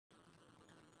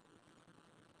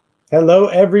Hello,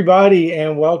 everybody,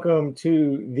 and welcome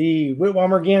to the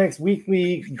Whitwam Organics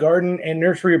Weekly Garden and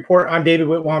Nursery Report. I'm David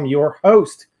Whitwam, your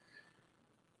host.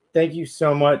 Thank you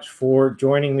so much for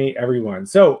joining me, everyone.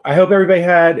 So I hope everybody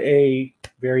had a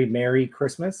very Merry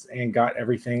Christmas and got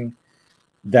everything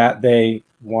that they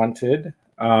wanted.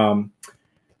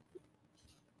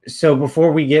 So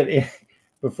before we get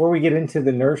into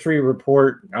the nursery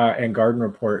report and garden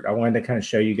report, I wanted to kind of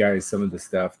show you guys some of the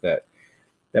stuff that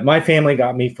my family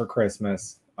got me for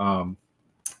Christmas,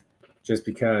 just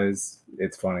because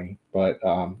it's funny. But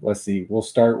let's see. We'll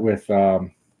start with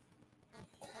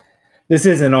this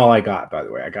isn't all I got, by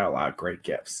the way. I got a lot of great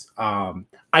gifts.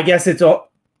 I guess it's all,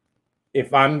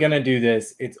 if I'm going to do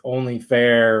this, it's only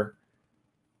fair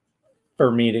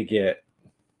for me to get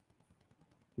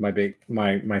my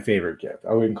favorite gift.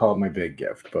 I wouldn't call it my big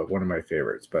gift, but one of my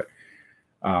favorites. But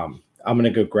I'm going to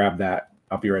go grab that.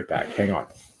 I'll be right back. Hang on.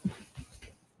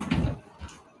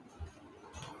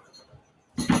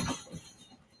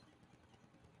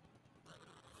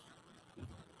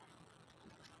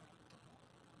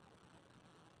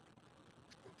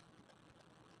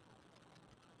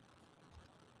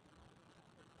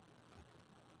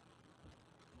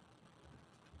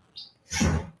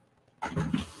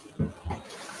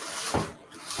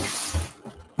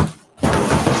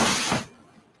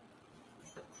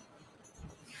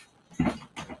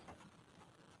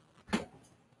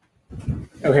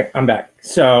 Okay, I'm back.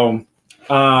 So,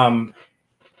 I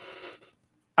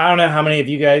don't know how many of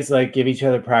you guys like give each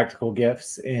other practical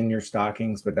gifts in your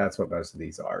stockings, but that's what most of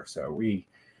these are. So we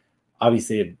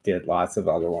obviously did lots of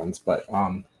other ones, but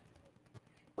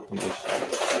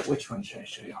which one should I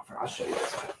show you off? I'll show you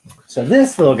this one. So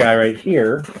this little guy right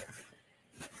here,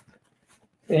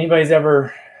 if anybody's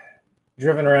ever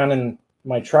driven around in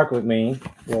my truck with me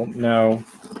will know.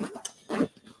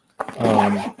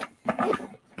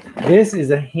 This is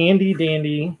a handy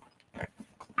dandy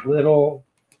little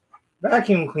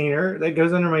vacuum cleaner that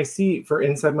goes under my seat for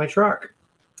inside my truck.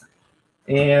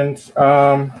 And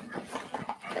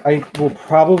I will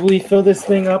probably fill this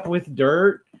thing up with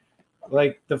dirt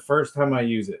like the first time I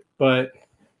use it. But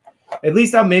at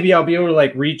least maybe I'll be able to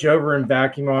like reach over and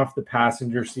vacuum off the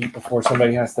passenger seat before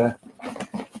somebody has to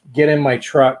get in my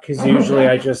truck, because usually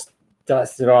I just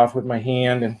dust it off with my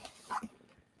hand and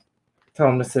tell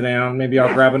them to sit down. Maybe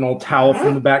I'll grab an old towel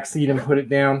from the back seat and put it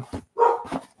down.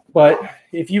 But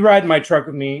if you ride in my truck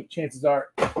with me, chances are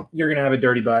you're going to have a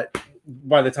dirty butt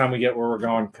by the time we get where we're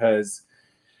going, because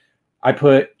I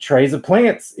put trays of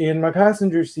plants in my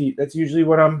passenger seat. That's usually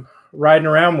what I'm riding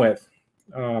around with,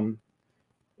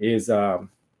 is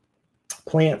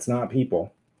plants, not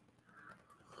people.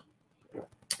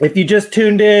 If you just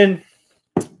tuned in,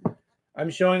 I'm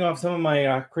showing off some of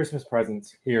my Christmas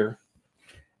presents here.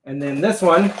 And then this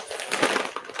one,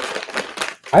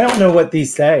 I don't know what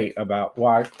these say about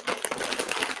why.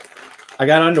 I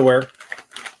got underwear.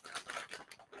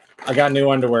 I got new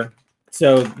underwear.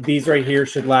 So these right here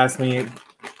should last me.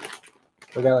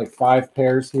 I got like 5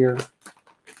 pairs here.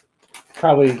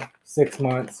 Probably 6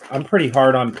 months. I'm pretty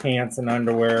hard on pants and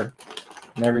underwear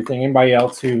and everything. Anybody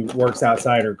else who works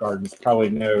outside or gardens probably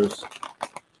knows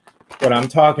what I'm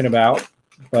talking about.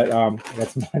 But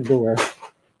that's my underwear.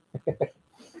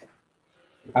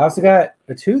 I also got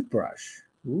a toothbrush.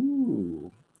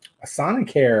 Ooh, a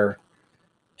Sonicare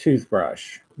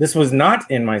toothbrush. This was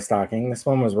not in my stocking. This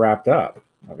one was wrapped up.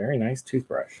 A very nice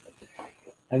toothbrush.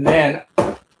 And then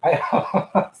I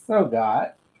also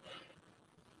got,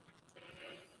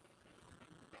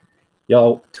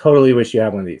 y'all totally wish you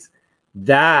had one of these.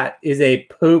 That is a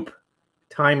poop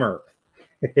timer.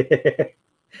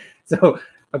 So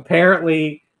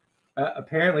apparently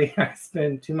I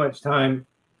spend too much time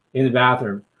in the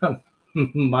bathroom.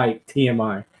 My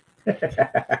TMI.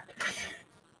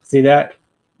 See that?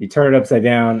 You turn it upside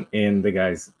down and the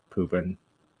guy's pooping.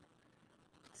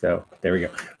 So there we go.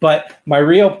 But my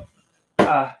real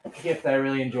gift that I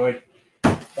really enjoyed,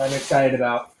 that I'm excited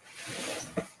about,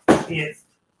 is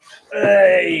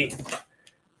I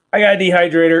got a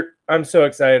dehydrator. I'm so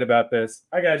excited about this.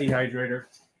 I got a dehydrator.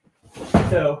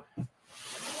 So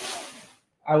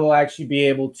I will actually be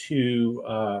able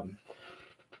to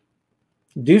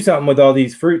do something with all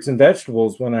these fruits and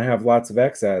vegetables when I have lots of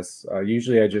excess.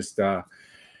 Usually I just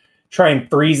try and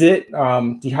freeze it.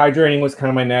 Dehydrating was kind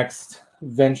of my next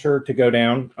venture to go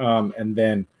down. And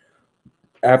then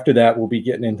after that, we'll be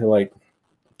getting into like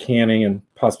canning and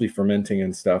possibly fermenting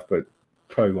and stuff, but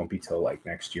probably won't be till like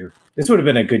next year. This would have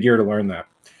been a good year to learn that.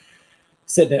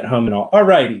 Sitting at home and all. All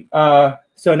righty.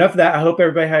 So enough of that. I hope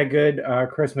everybody had a good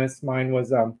Christmas. Mine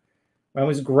was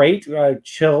great.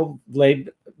 Chill,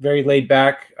 very laid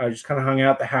back. I just kind of hung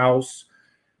out the house.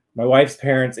 My wife's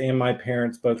parents and my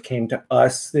parents both came to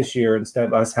us this year instead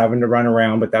of us having to run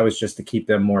around, but that was just to keep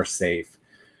them more safe.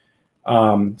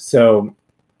 So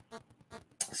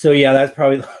yeah, that's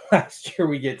probably the last year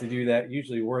we get to do that.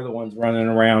 Usually we're the ones running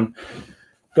around,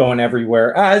 going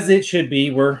everywhere, as it should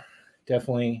be. We're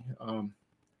definitely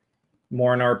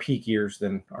more in our peak years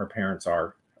than our parents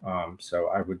are. So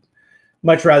I would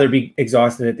much rather be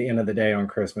exhausted at the end of the day on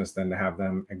Christmas than to have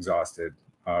them exhausted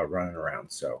running around.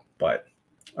 So, but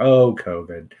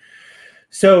COVID.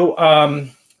 So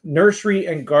nursery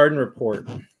and garden report.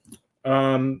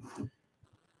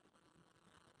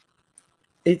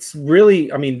 It's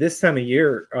really, I mean, this time of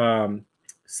year,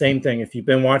 same thing. If you've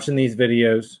been watching these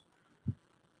videos,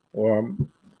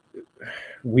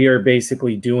 we are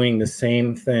basically doing the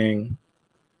same thing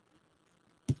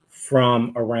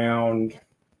from around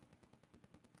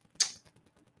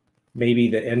maybe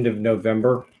the end of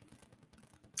November,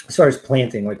 as far as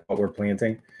planting, like what we're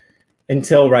planting,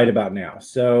 until right about now.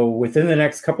 So within the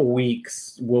next couple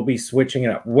weeks, we'll be switching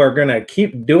it up. We're going to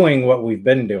keep doing what we've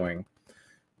been doing,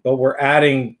 but we're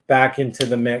adding back into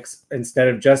the mix, instead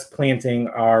of just planting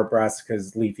our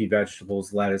brassicas, leafy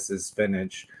vegetables, lettuces,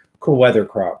 spinach, cool weather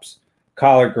crops,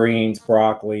 collard greens,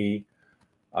 broccoli,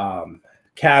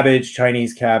 cabbage,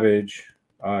 Chinese cabbage,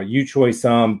 yu choy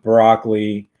sum,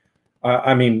 broccoli,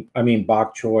 I mean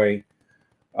bok choy,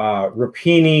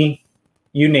 rapini,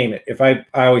 you name it. If I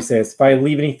always say this, if I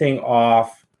leave anything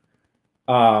off,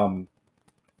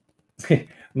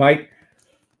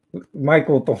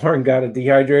 Michael Thorne got a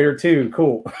dehydrator too.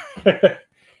 Cool.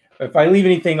 If I leave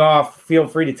anything off, feel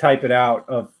free to type it out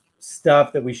of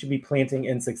stuff that we should be planting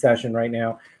in succession right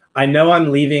now. I know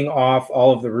I'm leaving off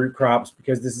all of the root crops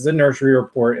because this is a nursery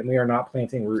report and we are not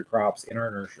planting root crops in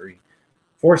our nursery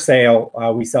for sale.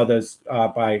 We sell those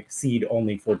by seed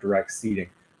only for direct seeding.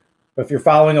 But if you're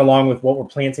following along with what we're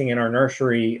planting in our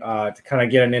nursery to kind of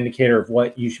get an indicator of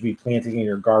what you should be planting in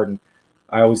your garden,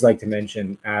 I always like to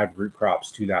mention add root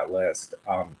crops to that list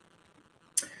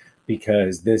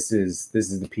because this is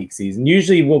the peak season.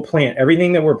 Usually we'll plant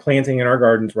everything that we're planting in our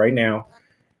gardens right now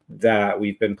that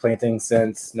we've been planting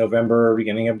since November,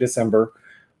 beginning of December.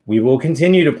 We will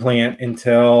continue to plant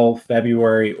until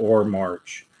February or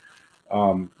March.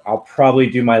 I'll probably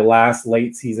do my last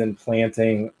late season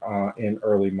planting in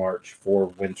early March for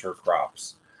winter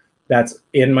crops. That's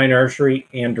in my nursery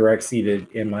and direct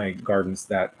seeded in my gardens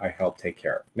that I help take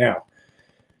care of. Now,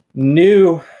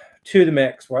 new to the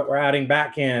mix, what we're adding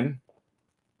back in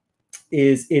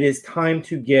is it is time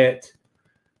to get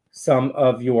some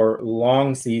of your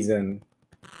long season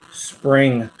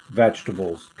spring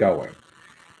vegetables going.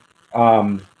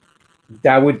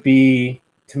 That would be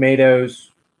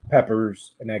tomatoes,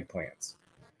 peppers, and eggplants.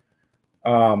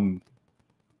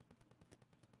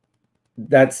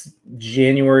 That's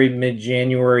January,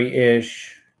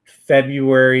 mid-January-ish.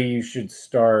 February, you should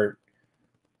start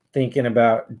thinking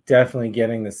about definitely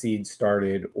getting the seeds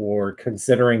started or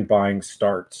considering buying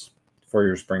starts for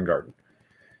your spring garden.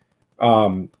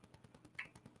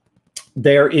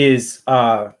 There is,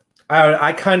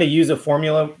 I kind of use a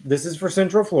formula. This is for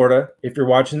Central Florida. If you're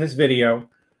watching this video,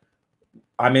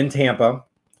 I'm in Tampa.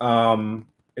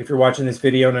 If you're watching this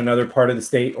video in another part of the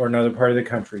state or another part of the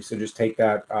country, so just take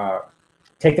that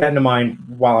into mind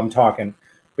while I'm talking.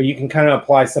 But you can kind of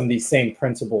apply some of these same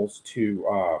principles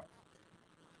to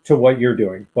what you're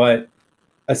doing. But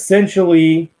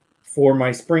essentially, for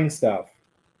my spring stuff,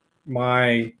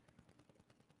 my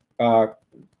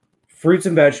fruits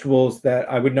and vegetables that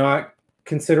I would not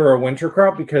consider a winter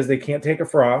crop because they can't take a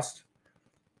frost,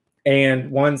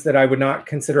 and ones that I would not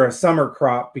consider a summer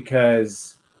crop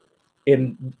because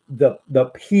in the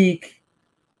peak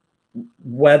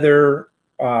weather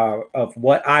of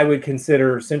what I would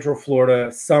consider Central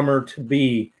Florida summer to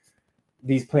be,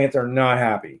 these plants are not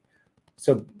happy.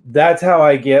 So that's how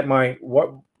I get my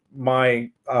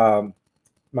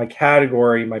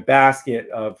category, my basket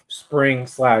of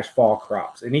spring/fall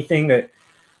crops. Anything that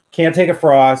can't take a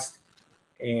frost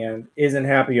and isn't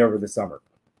happy over the summer.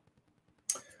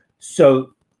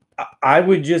 So I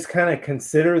would just kind of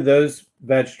consider those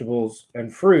vegetables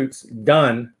and fruits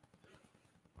done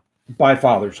by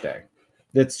Father's Day.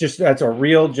 That's a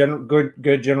real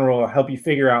good general help you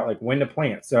figure out like when to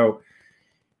plant. So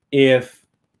if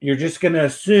you're just going to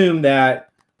assume that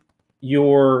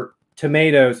your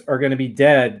tomatoes are going to be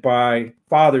dead by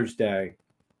Father's Day,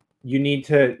 you need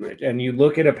to, and you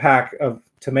look at a pack of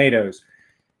tomatoes.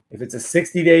 If it's a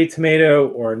 60-day tomato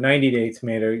or a 90-day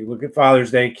tomato, you look at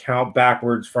Father's Day, count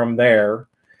backwards from there,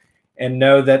 and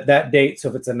know that that date, so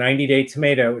if it's a 90-day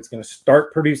tomato, it's going to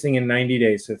start producing in 90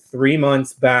 days. So 3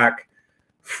 months back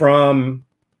from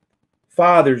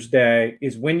Father's Day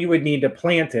is when you would need to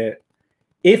plant it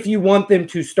if you want them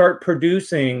to start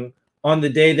producing on the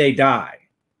day they die,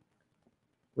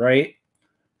 right?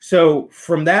 So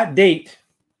from that date,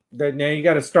 now you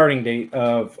got a starting date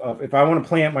of if I want to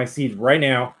plant my seeds right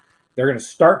now, they're going to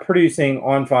start producing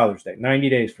on Father's Day, 90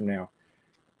 days from now.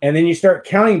 And then you start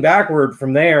counting backward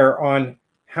from there on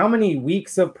how many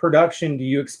weeks of production do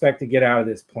you expect to get out of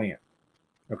this plant,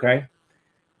 okay?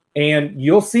 And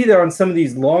you'll see that on some of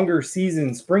these longer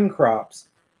season spring crops,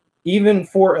 even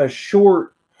for a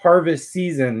short harvest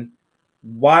season,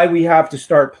 why we have to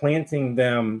start planting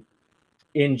them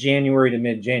in January to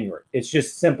mid-January. It's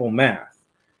just simple math.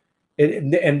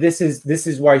 And this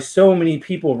is why so many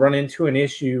people run into an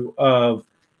issue of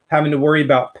having to worry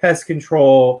about pest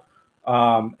control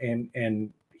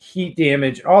and heat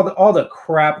damage, all the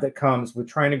crap that comes with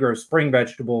trying to grow spring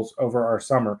vegetables over our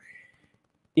summer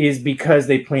is because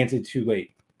they planted too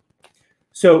late.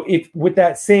 So if with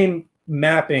that same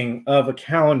mapping of a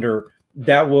calendar,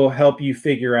 that will help you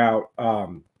figure out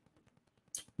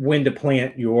when to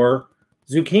plant your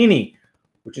zucchini,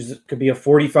 which could be a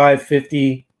 45,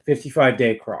 50, 55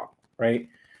 day crop, right?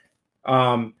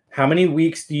 How many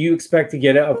weeks do you expect to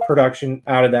get of production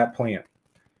out of that plant?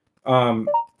 And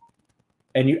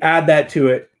you add that to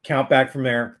it, count back from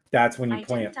there. That's when you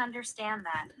plant. I didn't understand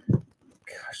that.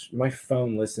 Gosh, my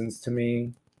phone listens to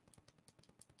me.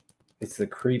 It's the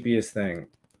creepiest thing.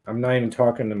 I'm not even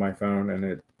talking to my phone and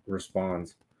it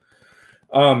responds.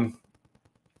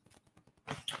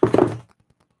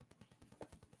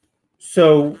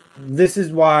 So this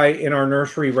is why in our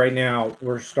nursery right now,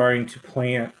 we're starting to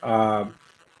plant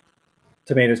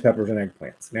tomatoes, peppers, and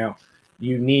eggplants. Now,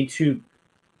 you need to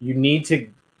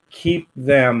keep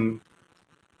them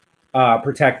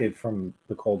protected from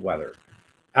the cold weather.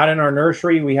 Out in our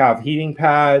nursery, we have heating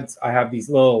pads. I have these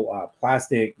little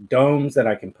plastic domes that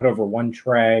I can put over one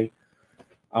tray.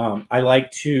 I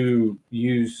like to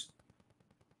use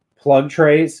plug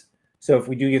trays. So if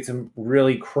we do get some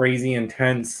really crazy,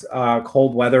 intense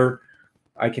cold weather,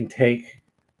 I can take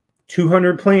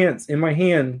 200 plants in my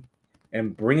hand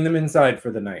and bring them inside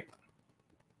for the night.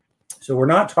 So we're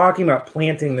not talking about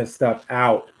planting this stuff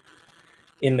out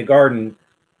in the garden.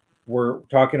 We're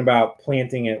talking about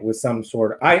planting it with some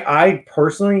sort of, I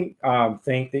personally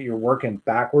think that you're working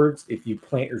backwards if you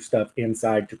plant your stuff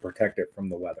inside to protect it from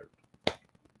the weather.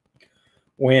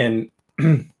 When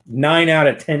 9 out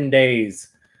of 10 days,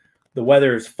 the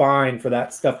weather is fine for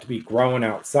that stuff to be growing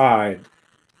outside,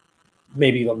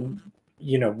 maybe,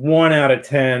 1 out of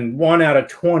 10, 1 out of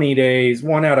 20 days,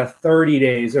 1 out of 30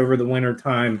 days over the winter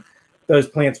time, those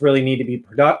plants really need to be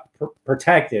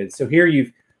protected. So here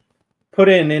you've put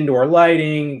in indoor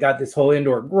lighting, got this whole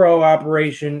indoor grow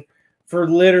operation for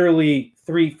literally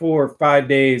 3, 4, 5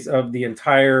 days of the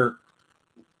entire,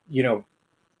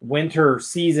 winter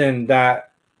season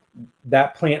that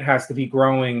plant has to be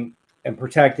growing and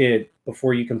protected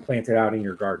before you can plant it out in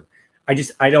your garden.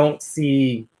 I don't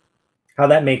see how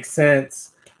that makes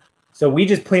sense. So we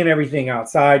just plant everything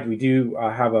outside. We do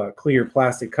have a clear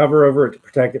plastic cover over it to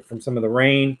protect it from some of the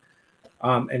rain.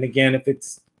 And again,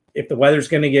 if the weather's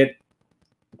going to get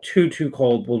too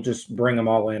cold, we'll just bring them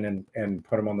all in and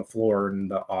put them on the floor in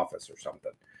the office or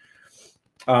something.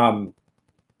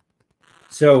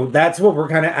 So that's what we're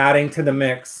kind of adding to the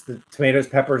mix: the tomatoes,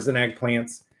 peppers, and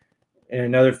eggplants. In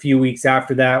another few weeks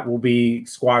after that will be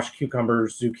squash,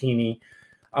 cucumbers, zucchini.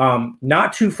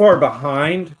 Not too far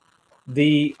behind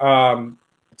the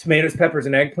tomatoes, peppers,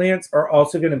 and eggplants are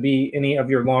also going to be any of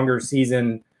your longer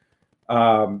season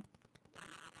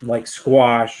like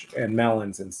squash and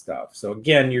melons and stuff. So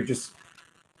again, you're just,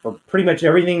 for pretty much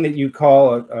everything that you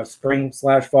call a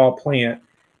spring/fall plant,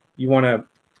 you want to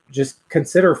just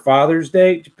consider Father's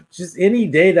Day. Just any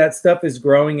day that stuff is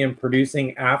growing and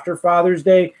producing after Father's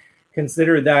Day,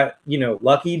 consider that,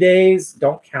 lucky days.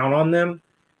 Don't count on them.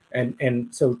 And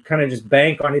so kind of just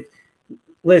bank on it.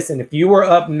 Listen, if you were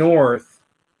up north,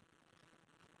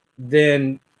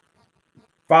 then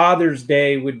Father's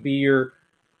Day would be your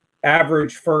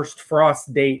average first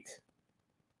frost date,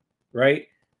 right?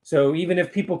 So even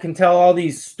if people can tell all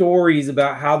these stories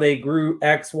about how they grew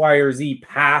X, Y, or Z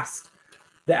past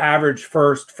the average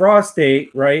first frost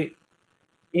date, right?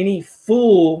 Any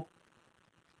fool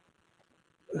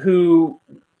who,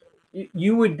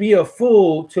 you would be a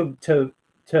fool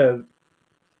to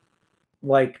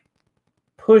like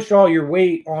push all your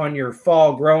weight on your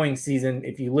fall growing season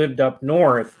if you lived up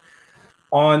north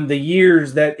on the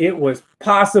years that it was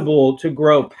possible to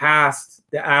grow past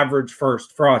the average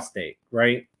first frost date,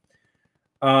 right?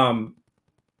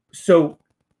 So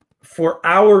for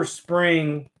our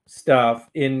spring stuff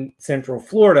in Central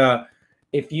Florida,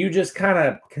 if you just kind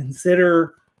of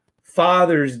consider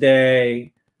Father's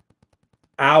Day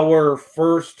our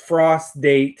first frost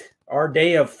date, our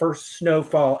day of first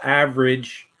snowfall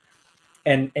average,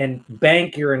 and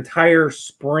bank your entire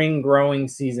spring growing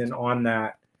season on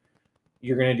that,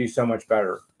 you're going to do so much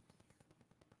better.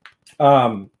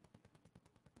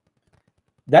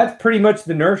 That's pretty much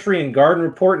the nursery and garden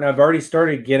report, and I've already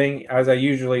started getting, as I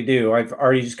usually do, I've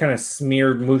already just kind of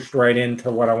mooshed right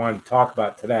into what I wanted to talk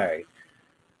about today.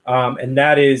 And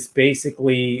that is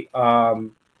basically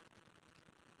some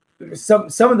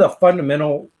of the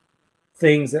fundamental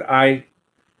things that I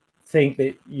think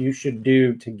that you should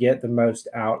do to get the most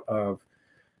out of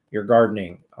your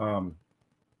gardening.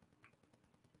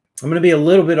 I'm going to be a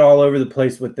little bit all over the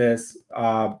place with this,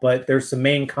 but there's some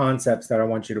main concepts that I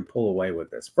want you to pull away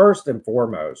with this. First and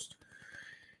foremost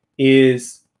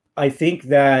is I think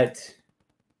that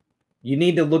you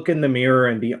need to look in the mirror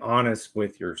and be honest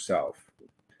with yourself.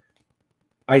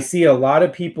 I see a lot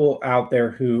of people out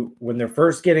there who, when they're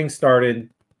first getting started,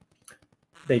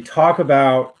 they talk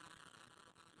about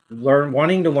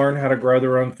wanting to learn how to grow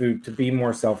their own food to be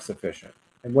more self-sufficient.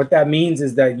 And what that means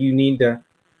is that you need to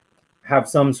have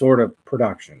some sort of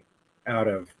production out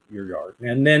of your yard.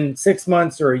 And then 6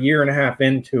 months or a year and a half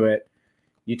into it,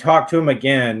 you talk to them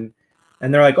again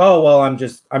and they're like, oh, well, I'm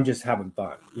just having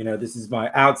fun. You know, this is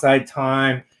my outside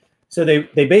time. So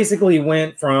they basically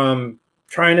went from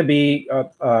trying to be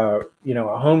a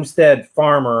homestead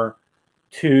farmer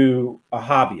to a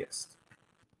hobbyist.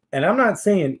 And I'm not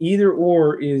saying either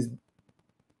or is,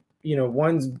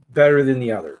 one's better than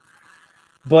the other.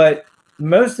 But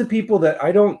most of the people that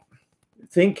I don't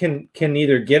think can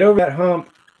either get over that hump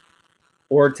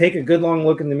or take a good long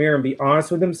look in the mirror and be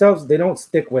honest with themselves, they don't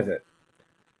stick with it.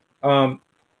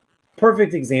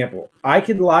 Perfect example. I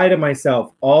could lie to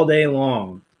myself all day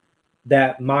long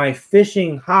that my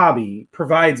fishing hobby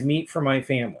provides meat for my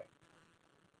family.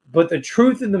 But the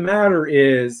truth of the matter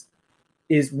is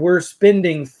we're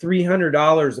spending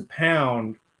 $300 a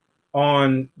pound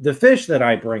on the fish that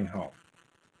I bring home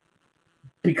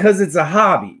because it's a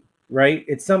hobby. Right?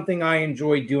 It's something I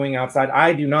enjoy doing outside.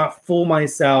 I do not fool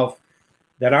myself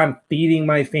that I'm feeding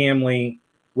my family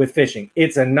with fishing.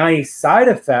 It's a nice side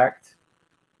effect,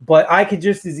 but I could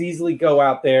just as easily go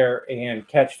out there and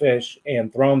catch fish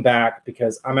and throw them back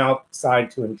because I'm outside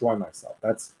to enjoy myself.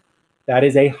 That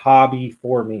is a hobby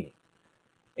for me.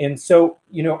 And so,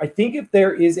 I think if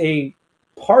there is a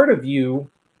part of you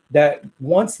that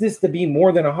wants this to be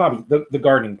more than a hobby, the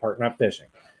gardening part, not fishing,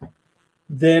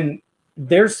 then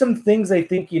there's some things I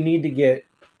think you need to get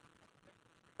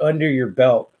under your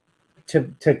belt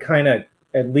to kind of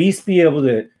at least be able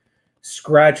to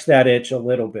scratch that itch a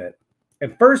little bit.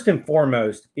 And first and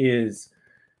foremost is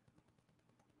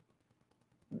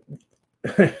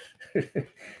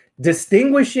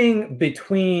distinguishing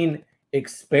between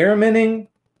experimenting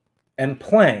and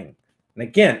playing. And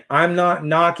again, I'm not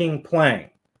knocking playing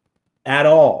at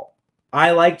all.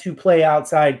 I like to play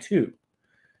outside too.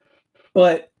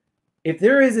 But if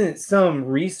there isn't some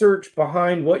research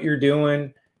behind what you're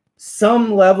doing,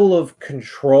 some level of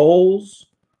controls,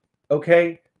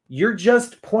 okay, you're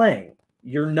just playing.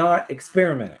 You're not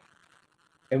experimenting.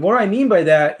 And what I mean by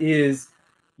that is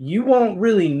you won't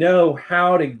really know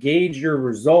how to gauge your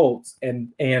results.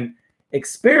 And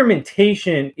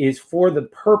experimentation is for the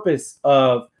purpose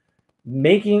of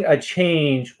making a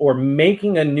change or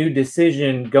making a new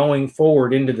decision going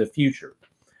forward into the future.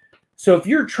 So if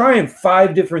you're trying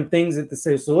 5 different things at the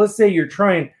same, so let's say you're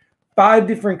trying 5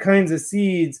 different kinds of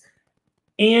seeds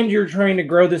and you're trying to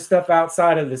grow this stuff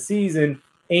outside of the season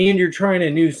and you're trying a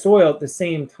new soil at the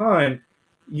same time,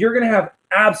 you're going to have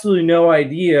absolutely no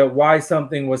idea why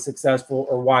something was successful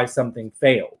or why something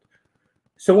failed.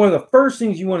 So one of the first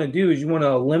things you want to do is you want to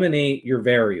eliminate your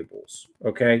variables,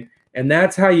 okay? And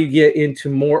that's how you get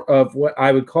into more of what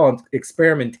I would call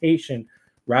experimentation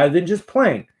rather than just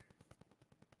playing.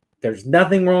 There's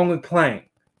nothing wrong with playing.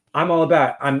 I'm all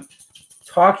about it. I'm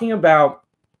talking about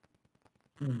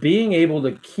being able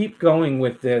to keep going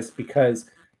with this because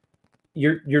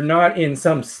you're not in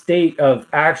some state of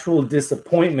actual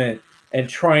disappointment and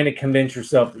trying to convince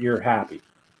yourself that you're happy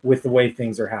with the way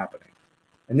things are happening.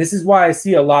 And this is why I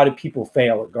see a lot of people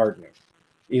fail at gardening,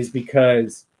 is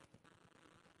because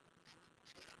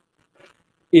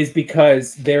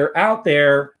they're out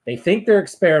there, they think they're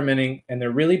experimenting and they're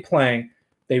really playing.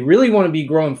 They really want to be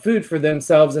growing food for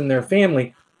themselves and their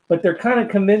family, but they're kind of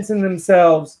convincing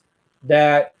themselves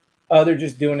that they're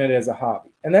just doing it as a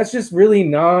hobby. And that's just really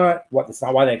it's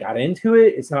not why they got into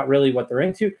it. It's not really what they're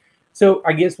into. So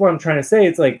I guess what I'm trying to say,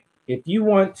 it's if you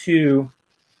want to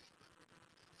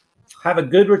have a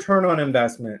good return on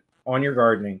investment, on your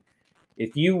gardening,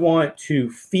 if you want to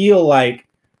feel like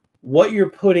what you're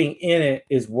putting in it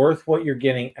is worth what you're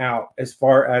getting out as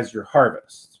far as your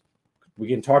harvest. We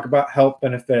can talk about health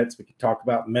benefits. We can talk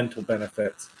about mental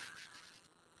benefits.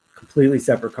 Completely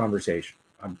separate conversation.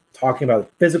 I'm talking about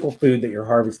the physical food that you're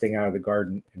harvesting out of the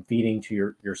garden and feeding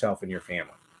to yourself and your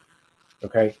family.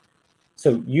 Okay?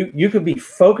 So you could be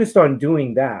focused on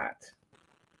doing that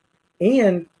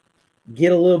and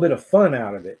get a little bit of fun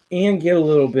out of it and get a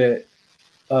little bit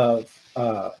of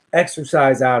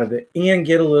exercise out of it and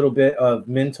get a little bit of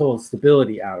mental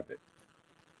stability out of it.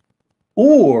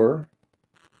 Or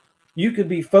you could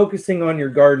be focusing on your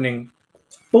gardening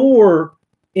for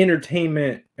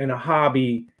entertainment and a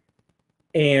hobby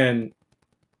and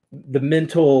the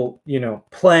mental,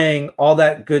 playing, all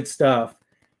that good stuff,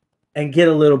 and get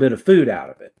a little bit of food out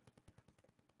of it.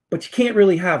 But you can't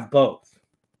really have both.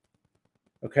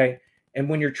 Okay? And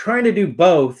when you're trying to do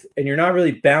both and you're not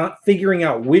really figuring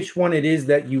out which one it is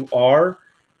that you are,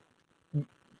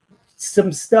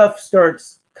 some stuff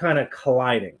starts kind of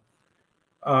colliding.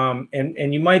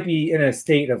 And you might be in a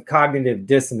state of cognitive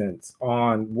dissonance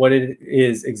on what it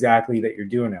is exactly that you're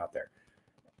doing out there.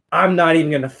 I'm not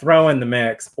even going to throw in the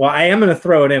mix. Well, I am going to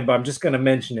throw it in, but I'm just going to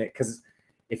mention it because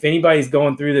if anybody's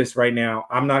going through this right now,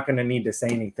 I'm not going to need to say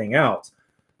anything else.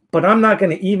 But I'm not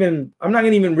going to even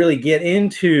really get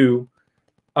into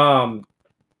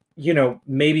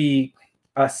maybe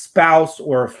a spouse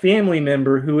or a family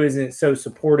member who isn't so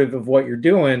supportive of what you're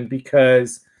doing,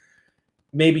 because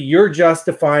maybe you're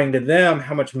justifying to them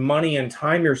how much money and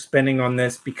time you're spending on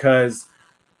this because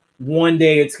one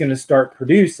day it's going to start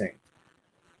producing.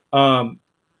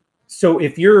 So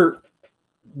if you're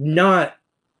not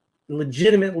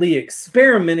legitimately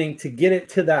experimenting to get it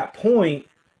to that point,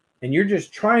 and you're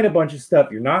just trying a bunch of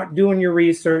stuff, you're not doing your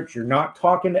research, you're not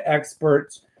talking to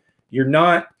experts, you're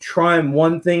not trying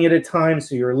one thing at a time,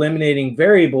 so you're eliminating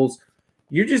variables,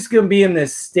 you're just going to be in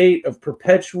this state of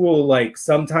perpetual, like,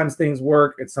 sometimes things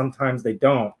work and sometimes they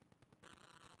don't.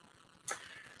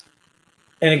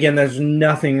 And again, there's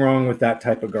nothing wrong with that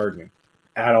type of gardening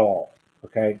at all.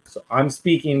 Okay, so I'm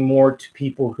speaking more to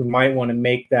people who might want to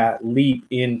make that leap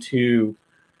into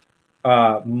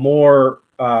more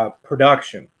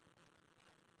production.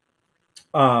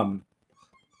 And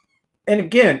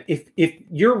again, if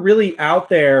you're really out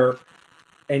there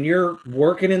and you're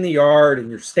working in the yard and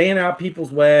you're staying out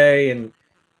people's way and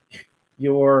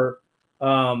you're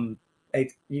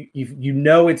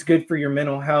it's good for your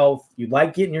mental health, you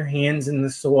like getting your hands in the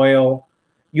soil,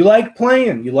 you like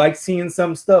playing, you like seeing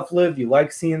some stuff live, you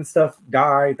like seeing stuff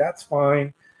die, that's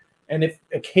fine. And if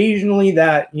occasionally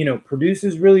that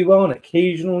produces really well and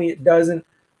occasionally it doesn't,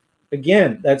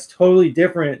 again, that's totally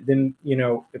different than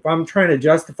if I'm trying to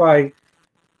justify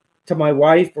to my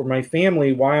wife or my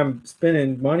family why I'm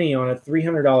spending money on a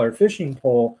 $300 fishing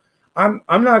pole. I'm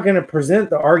not going to present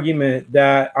the argument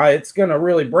that it's going to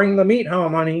really bring the meat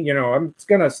home, honey. It's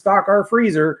going to stock our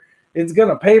freezer. It's going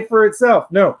to pay for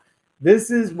itself. No, this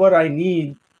is what I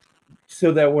need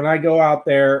so that when I go out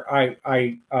there,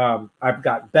 I've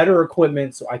got better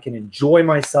equipment so I can enjoy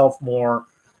myself more.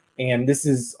 And this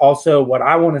is also what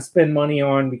I want to spend money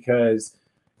on because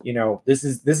this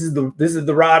is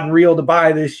the rod and reel to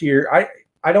buy this year.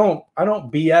 I don't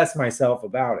BS myself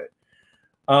about it.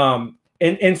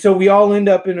 And so we all end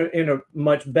up in a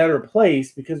much better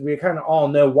place because we kind of all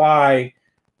know why,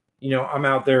 I'm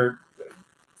out there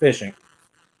fishing.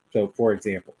 So for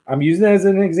example, I'm using it as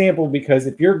an example because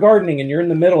if you're gardening and you're in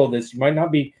the middle of this,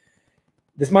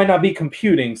 this might not be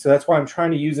computing. So that's why I'm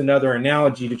trying to use another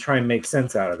analogy to try and make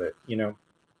sense out of it,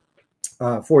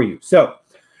 for you. So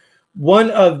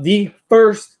one of the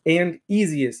first and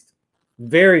easiest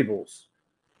variables,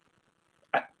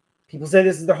 people say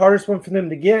this is the hardest one for them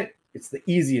to get. It's the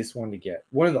easiest one to get.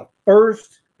 One of the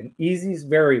first and easiest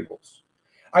variables.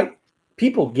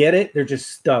 People get it. They're just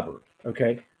stubborn.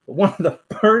 Okay. But one of the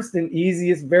first and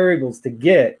easiest variables to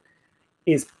get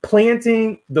is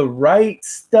planting the right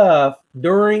stuff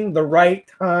during the right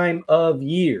time of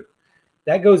year.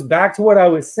 That goes back to what I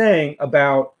was saying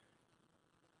about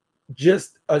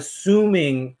just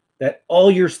assuming that all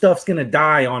your stuff's going to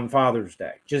die on Father's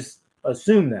Day. Just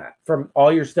assume that from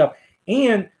all your stuff.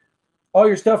 And all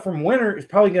your stuff from winter is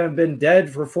probably going to have been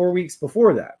dead for 4 weeks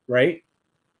before that, right?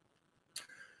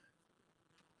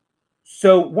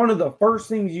 So one of the first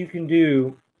things you can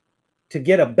do to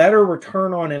get a better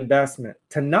return on investment,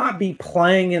 to not be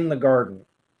playing in the garden,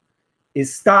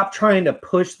 is stop trying to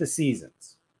push the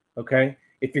seasons, okay?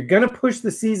 If you're going to push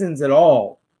the seasons at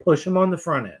all, push them on the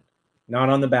front end, not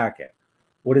on the back end.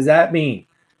 What does that mean?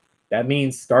 That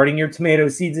means starting your tomato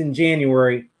seeds in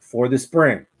January for the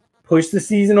spring. Push the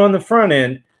season on the front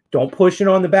end. Don't push it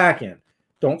on the back end.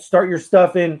 Don't start your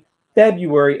stuff in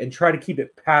February and try to keep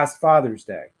it past Father's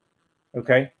Day.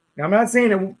 Okay? Now, I'm not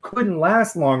saying it couldn't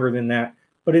last longer than that,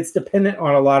 but it's dependent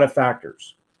on a lot of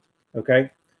factors.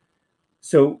 Okay?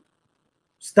 So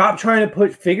stop trying to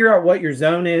figure out what your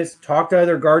zone is. Talk to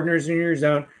other gardeners in your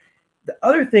zone. The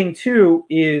other thing, too,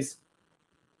 is,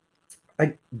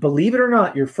 like, believe it or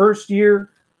not, your first year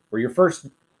or your first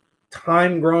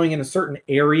time growing in a certain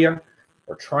area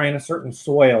or trying a certain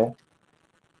soil,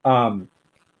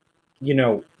 you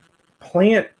know,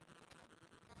 plant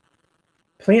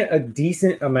a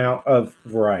decent amount of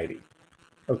variety.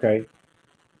 Okay.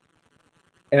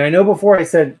 And I know before I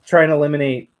said try and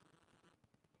eliminate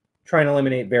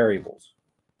variables.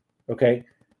 Okay.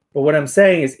 But what I'm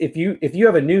saying is if you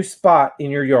have a new spot in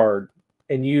your yard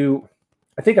and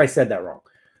I think I said that wrong.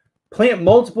 Plant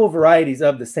multiple varieties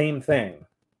of the same thing.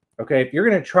 Okay, if you're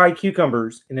going to try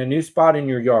cucumbers in a new spot in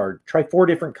your yard, try 4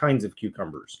 different kinds of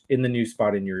cucumbers in the new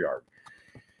spot in your yard.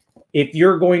 If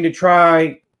you're going to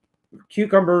try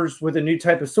cucumbers with a new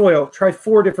type of soil, try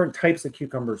 4 different types of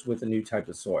cucumbers with a new type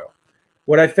of soil.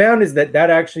 What I found is that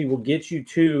actually will get you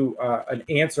to an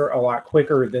answer a lot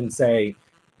quicker than, say,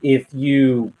 if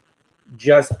you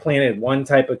just planted one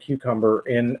type of cucumber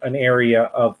in an area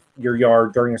of your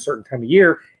yard during a certain time of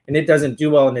year and it doesn't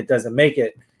do well and it doesn't make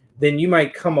it. Then you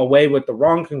might come away with the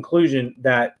wrong conclusion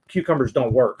that cucumbers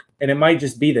don't work. And it might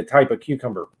just be the type of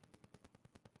cucumber.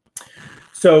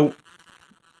 So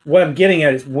what I'm getting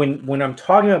at is when I'm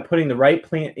talking about putting the right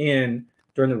plant in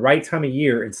during the right time of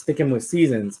year and sticking with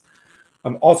seasons,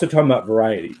 I'm also talking about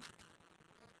variety.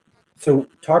 So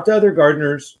talk to other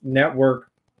gardeners, network,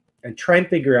 and try and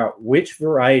figure out which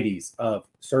varieties of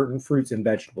certain fruits and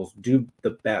vegetables do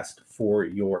the best for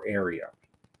your area.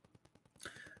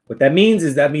 What that means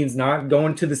is not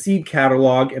going to the seed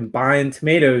catalog and buying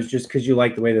tomatoes just because you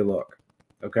like the way they look.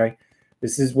 Okay?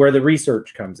 This is where the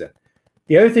research comes in.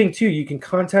 The other thing, too, you can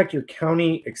contact your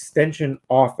county extension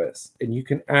office and you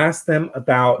can ask them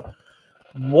about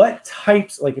what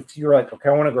types, like if you're like, okay,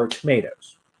 I want to grow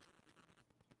tomatoes.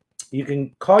 You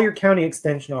can call your county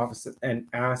extension office and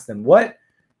ask them what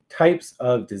types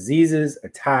of diseases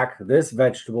attack this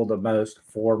vegetable the most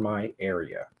for my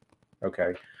area.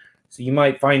 Okay? So you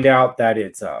might find out that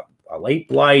it's a late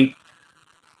blight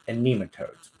and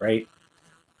nematodes, right?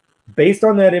 Based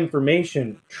on that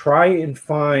information, try and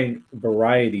find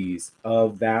varieties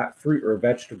of that fruit or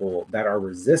vegetable that are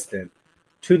resistant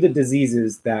to the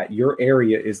diseases that your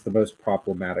area is the most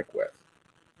problematic with,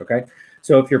 okay?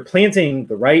 So if you're planting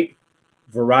the right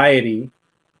variety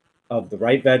of the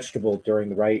right vegetable during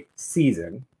the right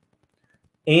season,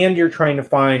 and you're trying to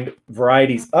find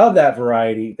varieties of that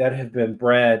variety that have been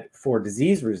bred for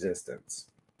disease resistance,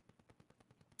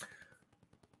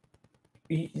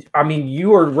 I mean,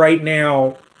 you are right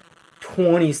now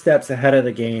 20 steps ahead of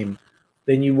the game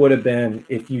than you would have been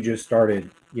if you just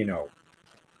started, you know,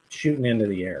 shooting into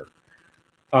the air.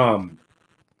 The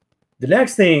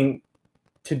next thing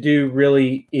to do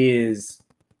really is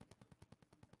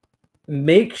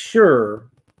make sure,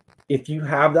 if you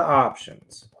have the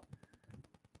options,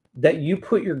 that you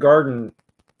put your garden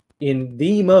in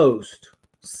the most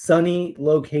sunny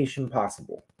location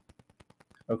possible.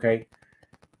 Okay?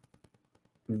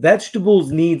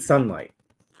 Vegetables need sunlight.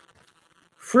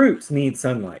 Fruits need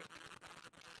sunlight.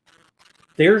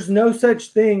 There's no such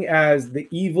thing as the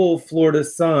evil Florida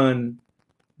sun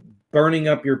burning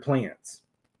up your plants.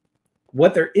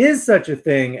 What there is such a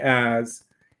thing as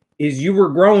is you were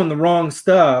growing the wrong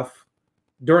stuff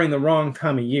during the wrong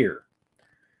time of year.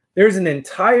 There's an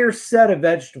entire set of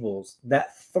vegetables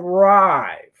that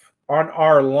thrive on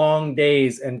our long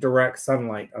days and direct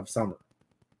sunlight of summer.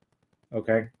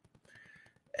 Okay?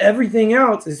 Everything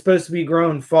else is supposed to be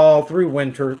grown fall through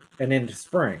winter and into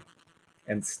spring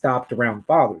and stopped around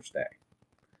Father's Day.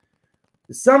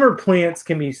 The summer plants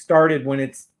can be started when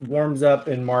it warms up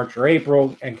in March or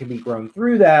April and can be grown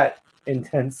through that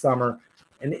intense summer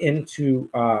and into,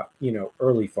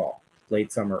 early fall,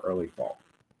 late summer, early fall.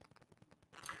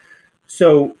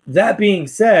 So that being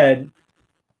said,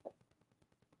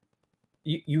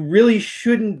 you really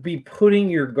shouldn't be putting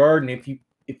your garden, if you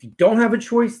don't have a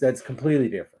choice, that's completely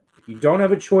different. If you don't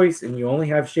have a choice and you only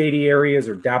have shady areas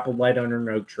or dappled light under an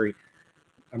oak tree,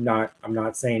 I'm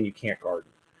not saying you can't garden.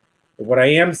 But what I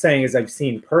am saying is I've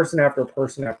seen person after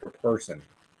person after person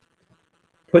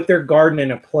put their garden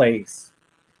in a place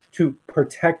to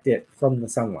protect it from the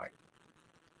sunlight.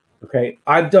 Okay,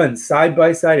 I've done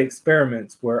side-by-side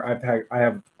experiments where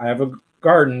I have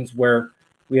gardens where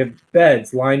we have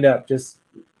beds lined up just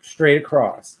straight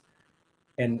across.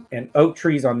 and oak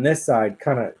trees on this side,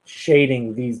 kind of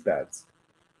shading these beds.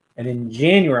 And in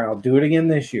January, I'll do it again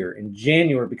this year. In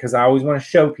January, because I always want to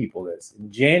show people this.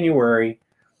 In January,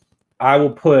 I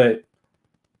will put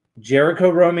Jericho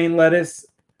romaine lettuce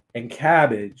and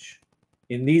cabbage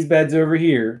in these beds over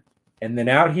here, and then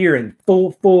out here in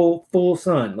full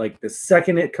sun, like the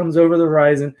second it comes over the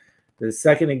horizon, the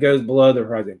second it goes below the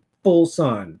horizon, full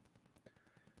sun,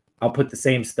 I'll put the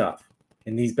same stuff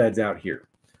in these beds out here.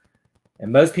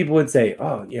 And most people would say,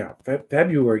 oh, yeah,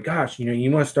 February, gosh, you know,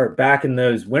 you want to start backing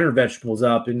those winter vegetables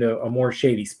up into a more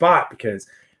shady spot because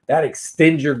that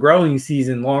extends your growing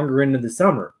season longer into the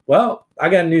summer. Well, I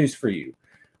got news for you.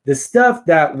 The stuff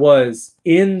that was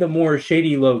in the more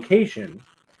shady location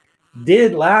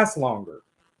did last longer.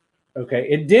 Okay,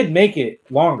 it did make it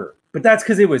longer, but that's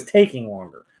because it was taking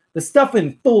longer. The stuff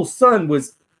in full sun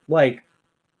was like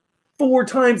 4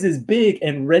 times as big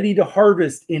and ready to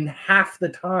harvest in half the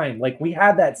time. Like we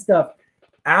had that stuff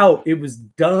out. It was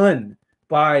done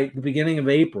by the beginning of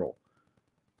April.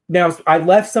 Now, I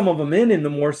left some of them in the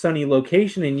more sunny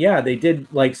location, and yeah, they did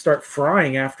like start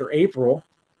frying after April.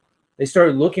 They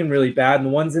started looking really bad, and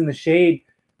the ones in the shade,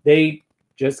 they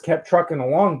just kept trucking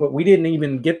along, but we didn't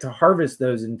even get to harvest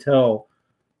those until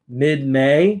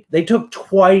mid-May. They took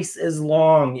twice as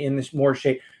long in this more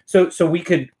shade. So we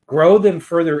could grow them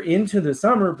further into the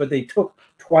summer, but they took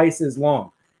twice as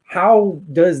long. How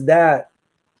does that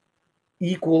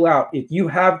equal out? If you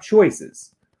have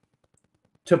choices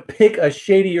to pick a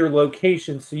shadier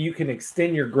location so you can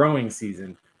extend your growing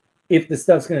season, if the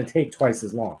stuff's going to take twice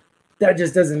as long, that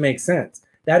just doesn't make sense.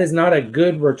 That is not a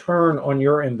good return on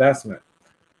your investment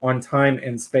on time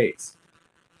and space.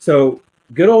 So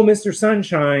good old Mr.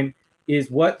 Sunshine is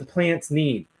what the plants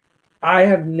need. I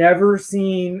have never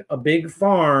seen a big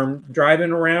farm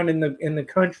driving around in the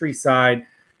countryside.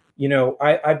 You know,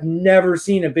 I've never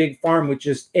seen a big farm with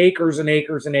just acres and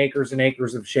acres and acres and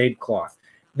acres of shade cloth.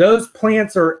 Those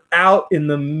plants are out in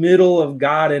the middle of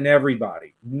God and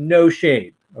everybody. No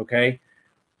shade, okay?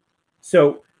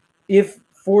 So if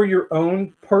for your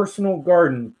own personal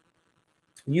garden,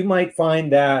 you might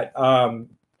find that I'm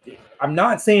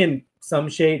not saying some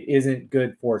shade isn't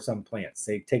good for some plants.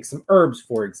 Say, take some herbs,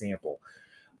 for example.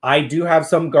 I do have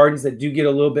some gardens that do get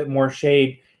a little bit more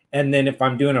shade. And then if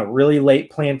I'm doing a really late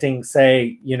planting,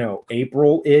 say, you know,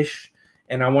 April-ish,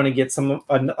 and I want to get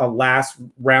a last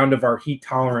round of our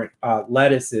heat-tolerant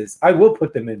lettuces, I will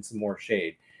put them in some more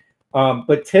shade.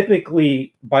 But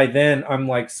typically by then I'm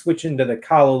like switching to the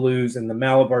callalus and the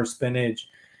Malabar spinach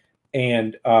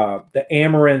and the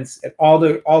amaranths and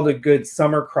all the good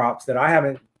summer crops that I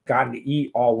haven't gotten to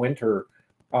eat all winter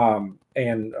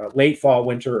and late fall,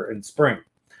 winter, and spring.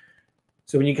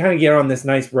 So when you kind of get on this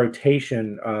nice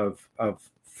rotation of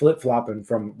flip-flopping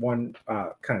from one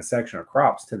kind of section of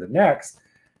crops to the next,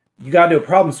 you got no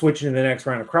problem switching to the next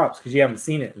round of crops because you haven't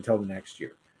seen it until the next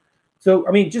year. So,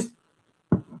 I mean,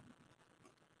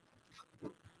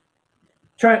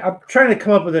 I'm trying to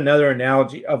come up with another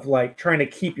analogy of like trying to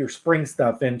keep your spring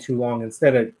stuff in too long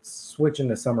instead of switching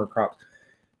to summer crops.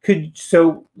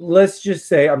 So let's just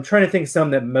say, I'm trying to think of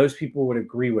some that most people would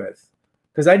agree with.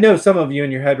 Because I know some of you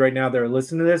in your head right now that are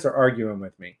listening to this are arguing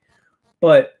with me.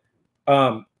 But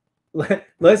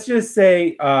let's just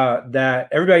say that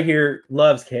everybody here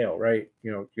loves kale, right?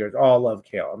 You know, you guys all love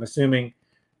kale. I'm assuming if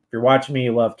you're watching me,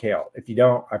 you love kale. If you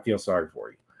don't, I feel sorry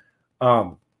for you.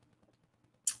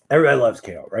 Everybody loves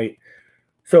kale, right?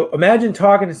 So imagine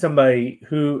talking to somebody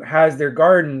who has their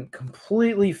garden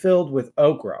completely filled with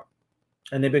okra.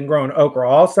 And they've been growing okra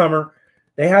all summer.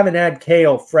 They haven't had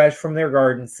kale fresh from their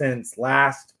garden since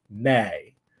last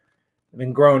May. They've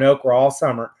been growing okra all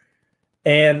summer.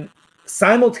 And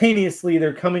simultaneously,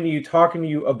 they're coming to you, talking to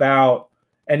you about,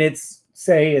 and it's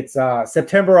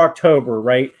September, October,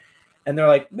 right? And they're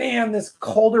like, man, this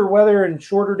colder weather and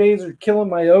shorter days are killing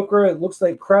my okra. It looks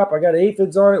like crap. I got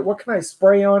aphids on it. What can I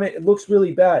spray on it? It looks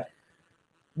really bad.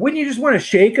 Wouldn't you just want to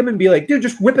shake them and be like, dude,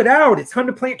 just whip it out. It's time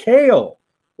to plant kale.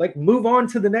 Like, move on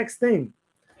to the next thing.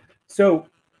 So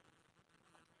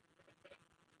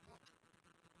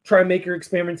try and make your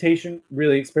experimentation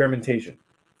really experimentation.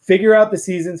 Figure out the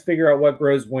seasons, figure out what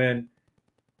grows when,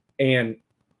 and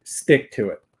stick to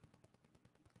it.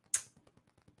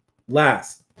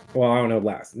 Next,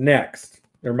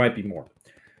 there might be more.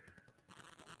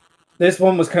 This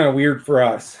one was kind of weird for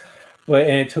us, and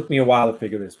it took me a while to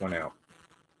figure this one out.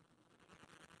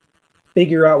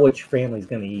 Figure out what your family's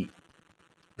going to eat.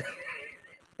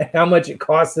 And how much it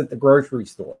costs at the grocery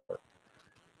store.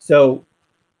 So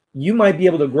you might be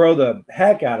able to grow the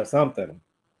heck out of something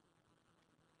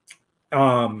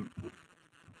by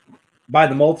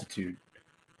the multitude.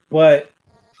 But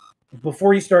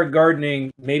before you start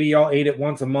gardening, maybe y'all ate it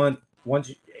once a month, once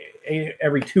ate it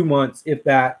every 2 months, if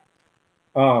that.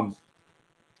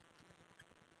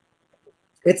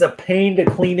 It's a pain to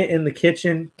clean it in the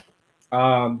kitchen.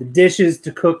 The dishes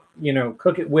to cook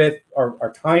it with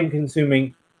are time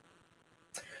consuming.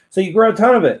 So you grow a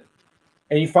ton of it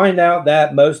and you find out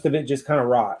that most of it just kind of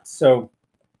rots. So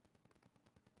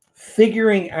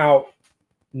figuring out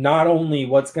not only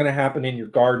what's going to happen in your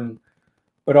garden,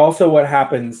 but also what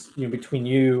happens between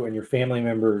you and your family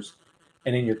members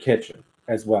and in your kitchen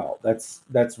as well.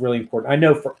 That's really important. I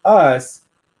know for us,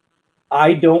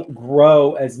 I don't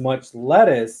grow as much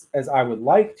lettuce as I would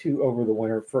like to over the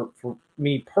winter for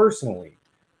me personally,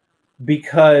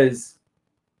 because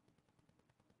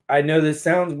I know this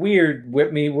sounds weird,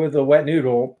 whip me with a wet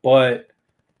noodle, but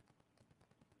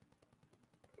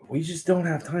we just don't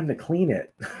have time to clean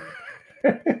it.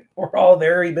 We're all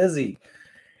very busy.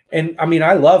 And I mean,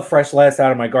 I love fresh lettuce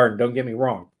out of my garden, don't get me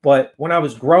wrong. But when I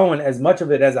was growing as much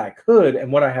of it as I could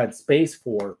and what I had space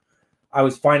for, I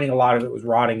was finding a lot of it was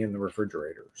rotting in the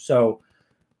refrigerator. So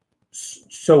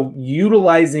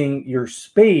utilizing your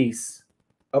space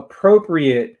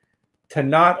appropriate to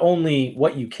not only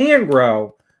what you can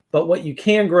grow, but what you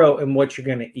can grow and what you're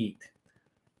going to eat.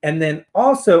 And then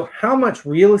also, how much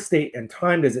real estate and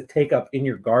time does it take up in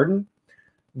your garden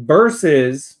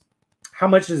versus how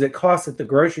much does it cost at the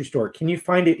grocery store? Can you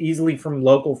find it easily from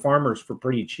local farmers for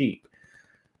pretty cheap?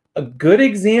 A good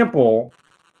example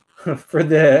for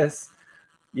this,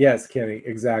 yes, Kenny,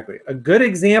 exactly. A good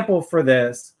example for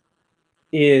this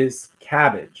is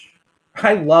cabbage.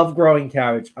 I love growing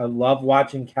cabbage. I love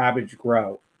watching cabbage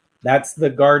grow. That's the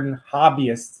garden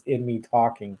hobbyist in me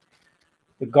talking.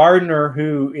 The gardener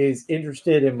who is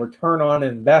interested in return on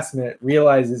investment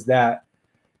realizes that,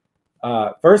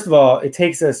 first of all, it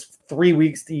takes us 3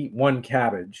 weeks to eat one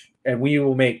cabbage, and we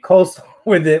will make coleslaw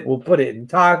with it. We'll put it in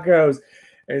tacos.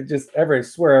 And I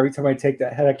swear, every time I take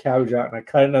that head of cabbage out and I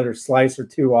cut another slice or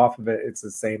two off of it, it's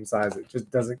the same size. It just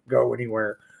doesn't go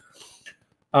anywhere.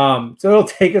 So it'll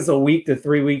take us a week to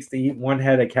 3 weeks to eat one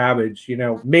head of cabbage.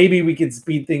 Maybe we could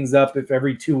speed things up if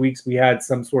every 2 weeks we had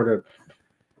some sort of,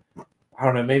 I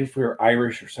don't know, maybe if we were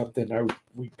Irish or something,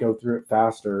 we'd go through it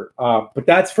faster. But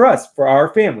that's for us, for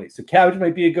our family. So cabbage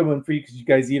might be a good one for you because you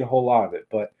guys eat a whole lot of it.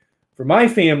 But for my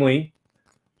family,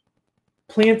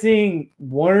 planting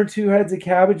 1 or 2 heads of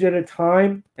cabbage at a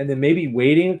time, and then maybe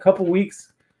waiting a couple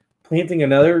weeks, planting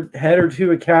another head or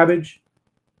 2 of cabbage,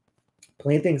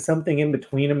 planting something in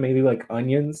between them, maybe like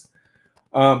onions.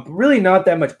 But really not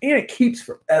that much. And it keeps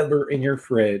forever in your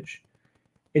fridge.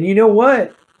 And you know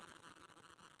what?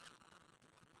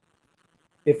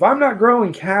 If I'm not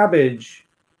growing cabbage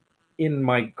in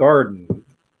my garden,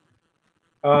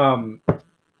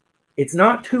 it's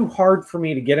not too hard for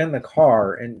me to get in the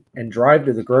car and drive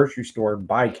to the grocery store and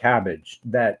buy cabbage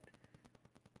that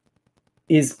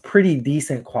is pretty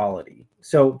decent quality.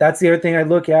 So that's the other thing I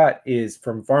look at is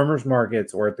from farmers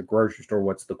markets or at the grocery store,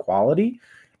 what's the quality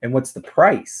and what's the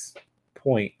price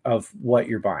point of what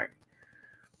you're buying.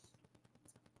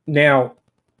 Now,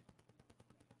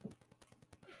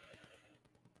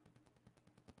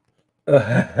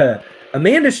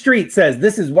 Amanda Street says,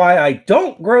 this is why I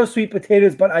don't grow sweet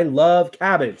potatoes, but I love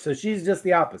cabbage. So she's just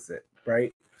the opposite,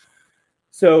 right?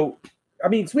 So, I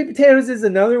mean, sweet potatoes is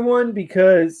another one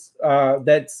because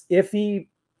that's iffy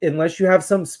unless you have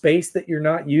some space that you're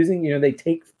not using. They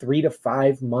take 3 to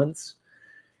 5 months.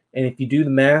 And if you do the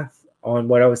math on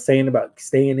what I was saying about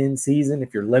staying in season,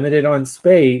 if you're limited on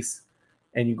space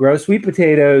and you grow sweet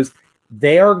potatoes,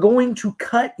 they are going to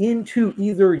cut into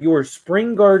either your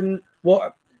spring garden.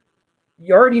 Well,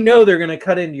 you already know they're going to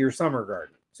cut into your summer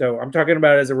garden. So I'm talking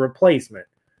about as a replacement.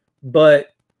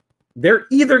 But they're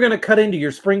either going to cut into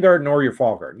your spring garden or your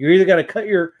fall garden. You either got to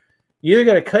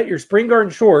cut your spring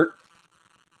garden short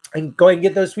and go ahead and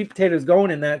get those sweet potatoes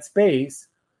going in that space,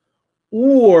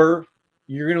 or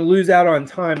you're going to lose out on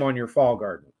time on your fall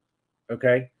garden.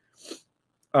 Okay?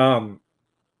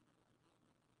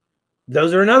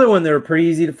 Those are another one that are pretty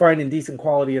easy to find in decent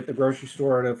quality at the grocery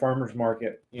store or at a farmer's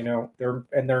market.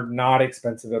 They're not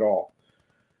expensive at all.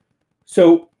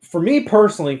 So for me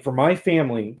personally, for my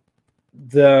family,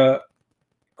 the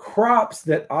crops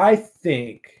that I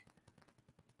think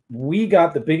we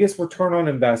got the biggest return on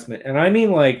investment, and I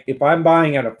mean, like, if I'm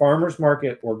buying at a farmer's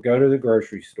market or go to the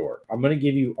grocery store, I'm going to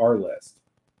give you our list.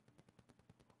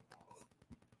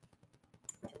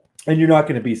 And you're not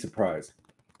going to be surprised.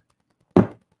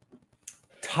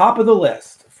 Top of the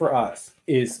list for us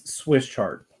is Swiss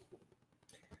chard.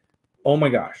 Oh my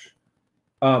gosh.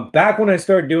 Back when I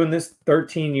started doing this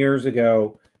 13 years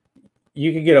ago,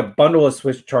 you could get a bundle of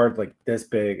Swiss chard like this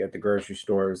big at the grocery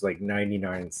store. It was like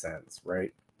 99 cents,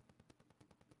 right?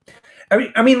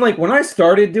 I mean, like when I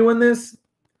started doing this,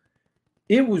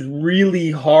 it was really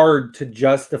hard to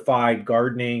justify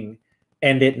gardening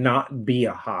and it not be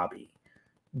a hobby.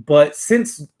 But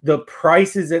since the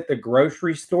prices at the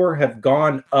grocery store have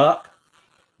gone up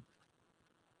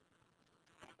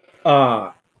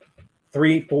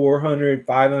 300, 400,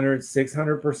 500,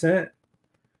 600%,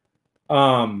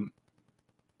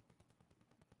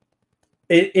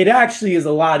 it actually is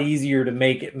a lot easier to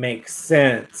make it make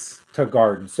sense to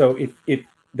garden. So if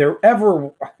there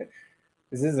ever,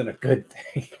 this isn't a good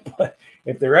thing, but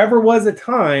if there ever was a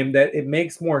time that it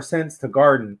makes more sense to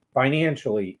garden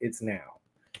financially, it's now.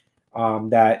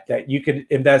 That you could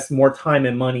invest more time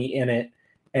and money in it,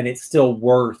 and it's still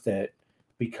worth it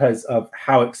because of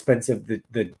how expensive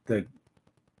the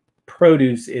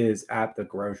produce is at the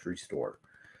grocery store.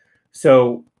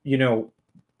 So, you know,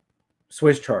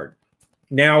 Swiss chard.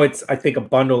 Now it's, I think, a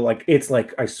bundle, like it's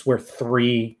like, I swear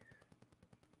 3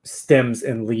 stems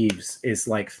and leaves is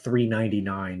like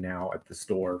 $3.99 now at the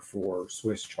store for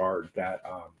Swiss chard that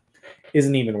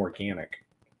isn't even organic.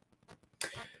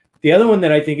 The other one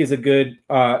that I think is a good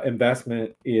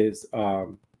investment is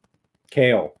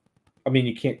kale. I mean,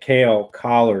 you can't kale,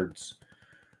 collards.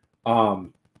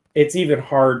 It's even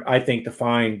hard, I think, to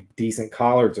find decent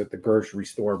collards at the grocery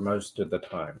store most of the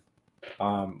time,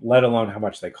 let alone how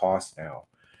much they cost now.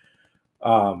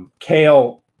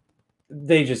 Kale,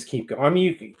 they just keep going. I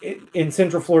mean, in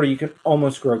Central Florida, you can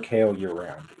almost grow kale year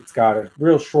round. It's got a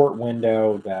real short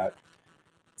window that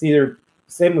it's either,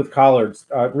 same with collards,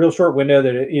 real short window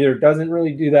that it either doesn't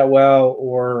really do that well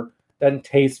or doesn't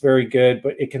taste very good,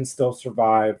 but it can still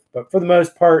survive. But for the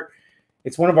most part,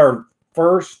 it's one of our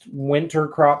first winter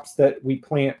crops that we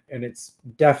plant, and it's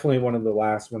definitely one of the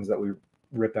last ones that we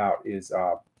rip out is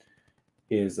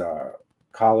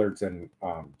collards and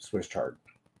Swiss chard.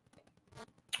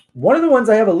 One of the ones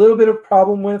I have a little bit of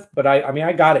problem with, but I mean,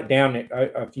 I got it down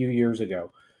a few years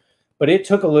ago, but it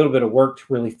took a little bit of work to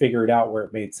really figure it out where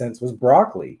it made sense, was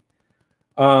broccoli.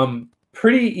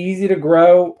 Pretty easy to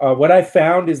grow. What I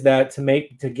found is that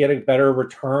to get a better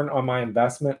return on my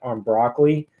investment on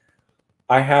broccoli,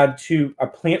 I had to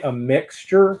plant a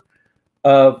mixture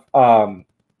of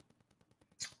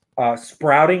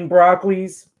sprouting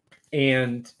broccolis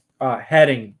and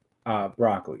heading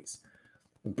broccolis.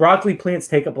 Broccoli plants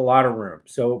take up a lot of room.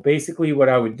 So basically what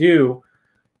I would do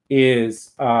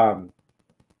is there's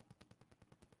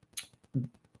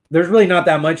really not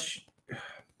that much.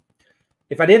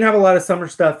 If I didn't have a lot of summer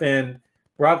stuff in,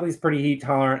 broccoli's pretty heat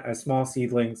tolerant as small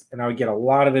seedlings, and I would get a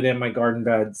lot of it in my garden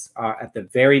beds at the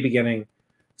very beginning.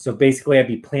 So basically I'd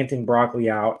be planting broccoli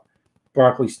out,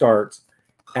 broccoli starts,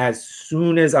 as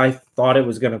soon as I thought it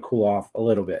was going to cool off a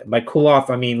little bit. By cool off,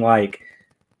 I mean like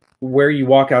where you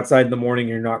walk outside in the morning,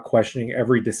 you're not questioning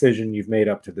every decision you've made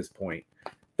up to this point.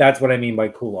 That's what I mean by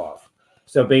cool off.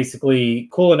 So basically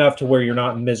cool enough to where you're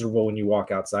not miserable when you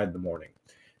walk outside in the morning.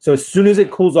 So as soon as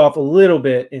it cools off a little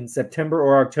bit in September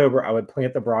or October, I would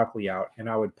plant the broccoli out, and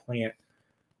I would plant,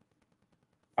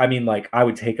 I mean, like I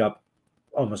would take up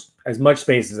almost as much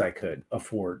space as I could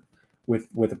afford with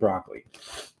the broccoli.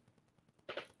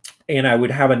 And I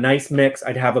would have a nice mix.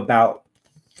 I'd have about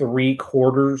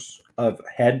 3/4 of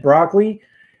head broccoli,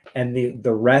 and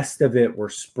the rest of it were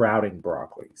sprouting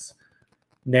broccolis.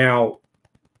 Now,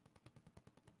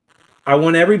 I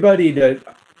want everybody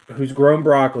who's grown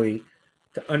broccoli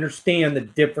to understand the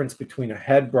difference between a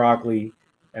head broccoli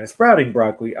and a sprouting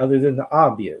broccoli, other than the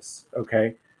obvious,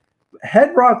 okay?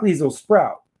 Head broccolis will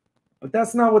sprout, but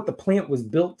that's not what the plant was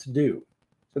built to do.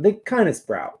 So they kind of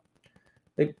sprout.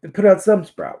 They put out some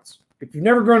sprouts. If you've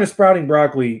never grown a sprouting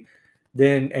broccoli,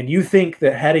 and you think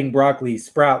that heading broccoli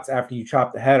sprouts after you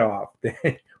chop the head off,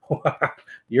 then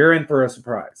you're in for a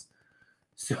surprise.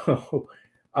 So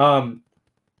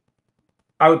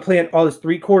I would plant all this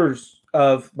 3/4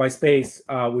 of my space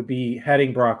would be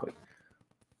heading broccoli.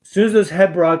 As soon as those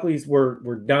head broccolis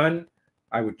were done,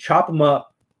 I would chop them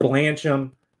up, blanch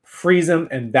them, freeze them,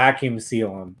 and vacuum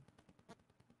seal them.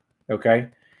 Okay?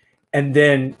 And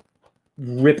then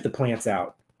rip the plants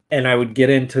out. And I would get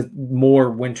into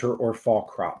more winter or fall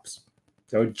crops.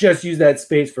 So I would just use that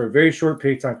space for a very short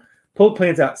period of time, pull the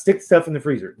plants out, stick stuff in the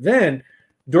freezer. Then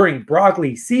during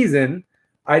broccoli season,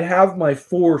 I'd have my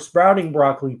 4 sprouting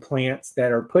broccoli plants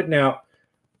that are putting out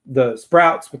the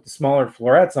sprouts with the smaller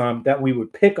florets on that we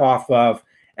would pick off of.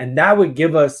 And that would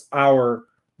give us our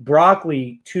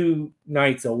broccoli 2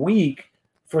 nights a week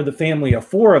for the family of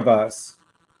 4 of us.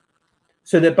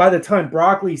 So that by the time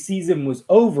broccoli season was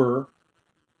over,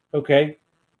 okay,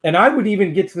 And I would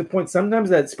even get to the point sometimes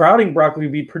that sprouting broccoli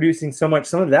would be producing so much,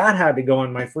 some of that had to go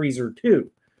in my freezer too.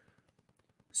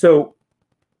 So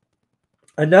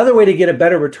another way to get a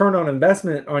better return on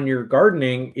investment on your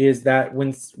gardening is that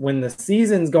when the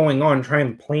season's going on, try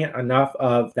and plant enough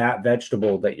of that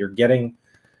vegetable that you're getting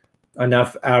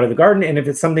enough out of the garden. And if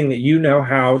it's something that you know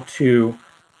how to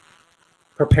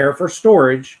prepare for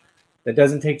storage that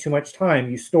doesn't take too much time,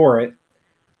 you store it.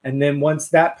 And then once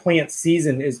that plant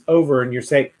season is over and you're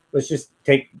saying, let's just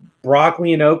take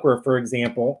broccoli and okra, for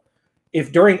example.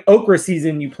 If during okra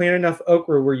season you plant enough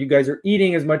okra where you guys are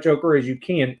eating as much okra as you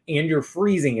can and you're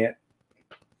freezing it,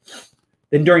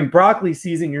 then during broccoli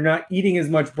season, you're not eating as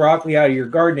much broccoli out of your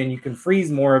garden and you can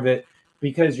freeze more of it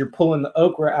because you're pulling the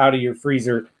okra out of your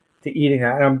freezer to eating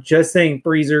that. And I'm just saying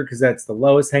freezer because that's the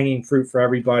lowest hanging fruit for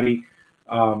everybody.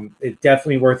 It's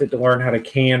definitely worth it to learn how to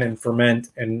can and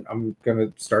ferment, and I'm going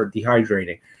to start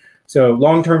dehydrating. So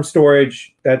long-term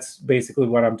storage, that's basically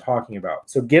what I'm talking about.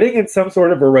 So getting in some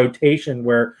sort of a rotation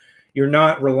where you're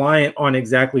not reliant on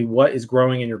exactly what is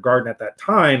growing in your garden at that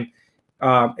time,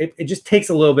 it just takes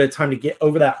a little bit of time to get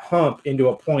over that hump into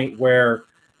a point where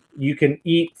you can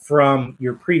eat from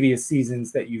your previous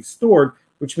seasons that you've stored,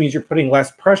 which means you're putting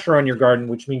less pressure on your garden,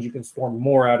 which means you can store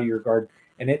more out of your garden,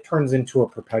 and it turns into a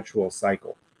perpetual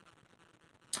cycle.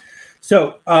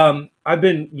 So I've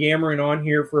been yammering on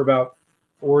here for about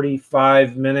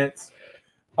 45 minutes.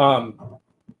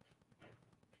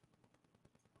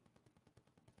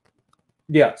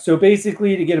 Yeah, so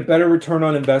basically to get a better return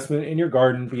on investment in your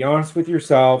garden, be honest with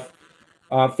yourself,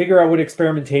 figure out what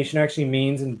experimentation actually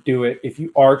means and do it. If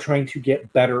you are trying to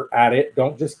get better at it,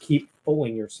 don't just keep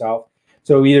fooling yourself.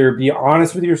 So either be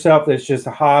honest with yourself that it's just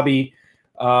a hobby,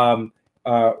 or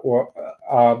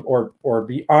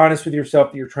be honest with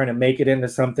yourself that you're trying to make it into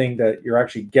something, that you're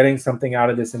actually getting something out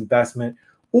of this investment,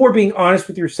 or being honest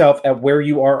with yourself at where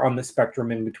you are on the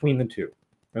spectrum in between the two.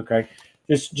 Okay,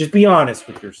 just be honest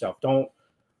with yourself. Don't,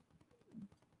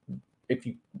 if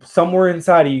you somewhere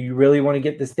inside of you, you really want to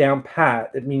get this down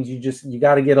pat, it means you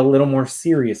got to get a little more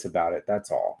serious about it.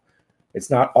 That's all. It's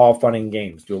not all fun and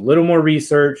games. Do a little more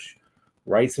research,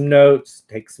 write some notes,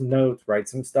 take some notes, write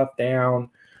some stuff down,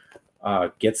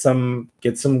 get some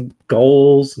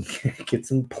goals, get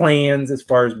some plans as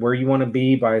far as where you want to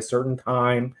be by a certain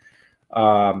time,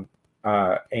 and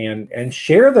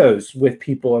share those with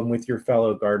people and with your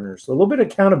fellow gardeners. So a little bit of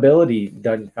accountability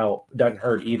doesn't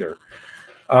hurt either.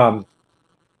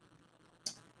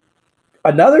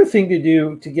 Another thing to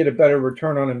do to get a better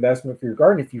return on investment for your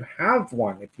garden, if you have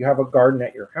one, if you have a garden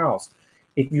at your house,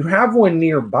 if you have one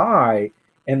nearby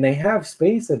and they have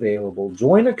space available,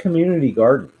 join a community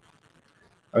garden.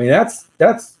 I mean, that's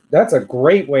a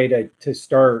great way to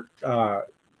start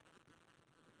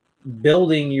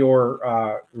building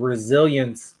your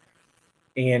resilience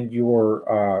and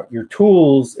your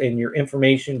tools and your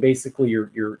information, basically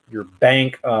your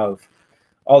bank of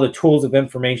all the tools of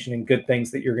information and good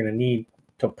things that you're going to need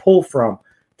to pull from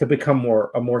to become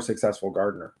a more successful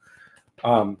gardener.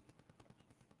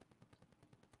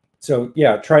 So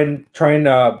yeah, try and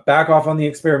back off on the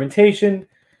experimentation.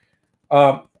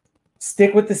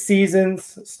 Stick with the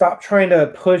seasons. Stop trying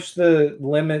to push the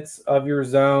limits of your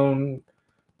zone.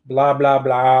 Blah blah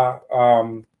blah.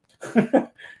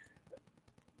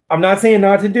 I'm not saying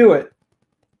not to do it,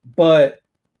 but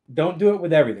don't do it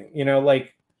with everything. You know,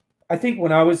 like I think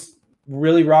when I was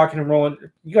really rocking and rolling,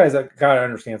 you guys got to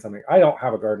understand something. I don't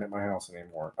have a garden at my house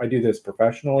anymore. I do this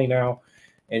professionally now.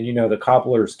 And, you know, the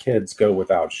cobbler's kids go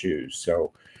without shoes.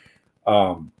 So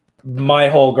my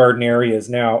whole garden area is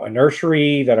now a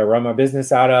nursery that I run my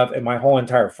business out of. And my whole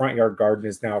entire front yard garden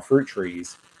is now fruit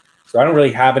trees. So I don't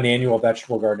really have an annual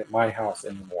vegetable garden at my house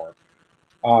anymore.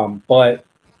 But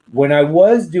when I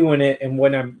was doing it and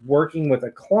when I'm working with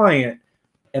a client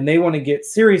and they want to get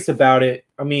serious about it,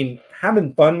 I mean,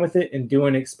 having fun with it and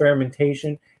doing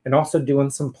experimentation and also doing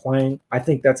some playing, I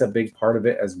think that's a big part of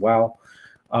it as well.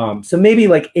 So maybe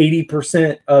like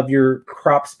 80% of your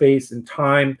crop space and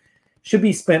time should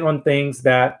be spent on things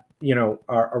that, you know,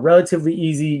 are relatively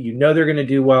easy. You know, they're going to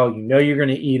do well. You know, you're going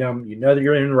to eat them. You know that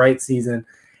you're in the right season.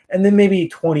 And then maybe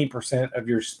 20% of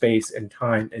your space and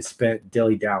time is spent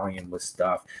dilly-dallying with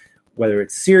stuff, whether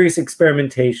it's serious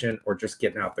experimentation or just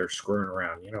getting out there screwing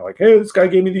around. You know, like, hey, this guy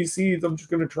gave me these seeds. I'm just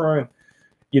going to try them.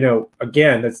 You know,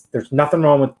 again, there's nothing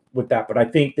wrong with that. But I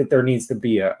think that there needs to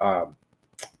be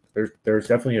there's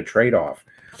definitely a trade-off.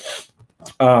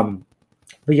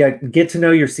 But yeah, get to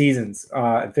know your seasons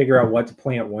and figure out what to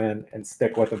plant when and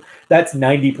stick with them. That's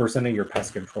 90% of your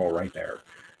pest control right there.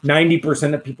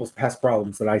 90% of people's pest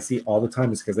problems that I see all the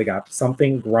time is because they got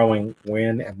something growing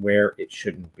when and where it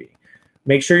shouldn't be.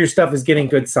 Make sure your stuff is getting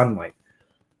good sunlight.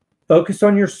 Focus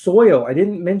on your soil. I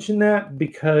didn't mention that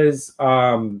because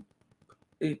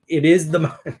it is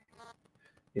the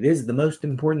it is the most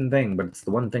important thing, but it's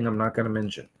the one thing I'm not going to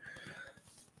mention.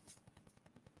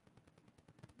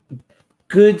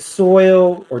 Good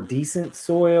soil or decent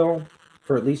soil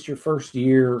for at least your first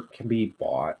year can be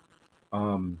bought.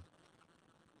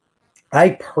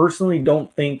 I personally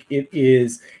don't think it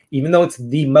is, even though it's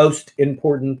the most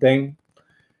important thing,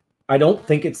 I don't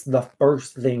think it's the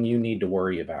first thing you need to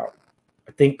worry about.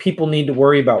 I think people need to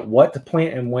worry about what to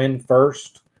plant and when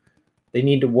first. They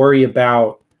need to worry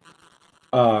about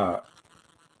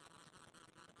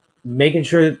making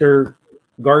sure that their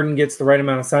garden gets the right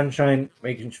amount of sunshine,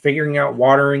 figuring out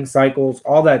watering cycles,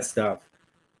 all that stuff.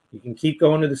 You can keep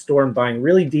going to the store and buying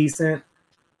really decent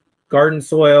garden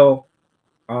soil.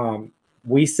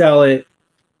 We sell it.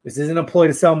 This isn't a ploy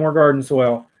to sell more garden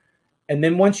soil. And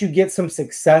then once you get some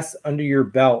success under your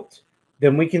belt,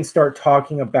 then we can start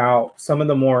talking about some of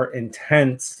the more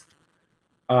intense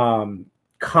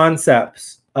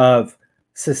concepts of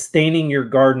sustaining your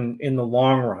garden in the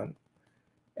long run.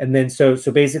 And then so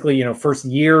basically, you know, first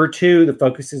year or two, the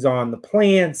focus is on the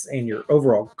plants and your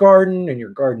overall garden and your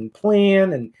garden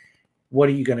plan and what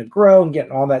are you going to grow and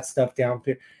getting all that stuff down.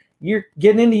 You're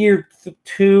getting into year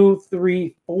 2,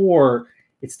 3, 4.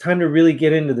 It's time to really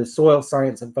get into the soil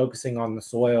science and focusing on the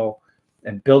soil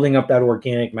and building up that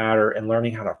organic matter and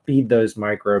learning how to feed those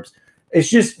microbes. It's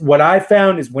just what I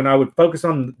found is when I would focus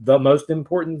on the most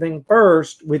important thing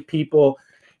first with people,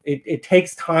 it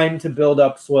takes time to build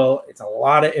up soil. It's a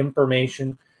lot of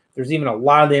information. There's even a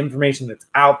lot of the information that's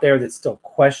out there that's still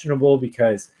questionable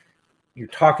because you're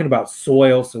talking about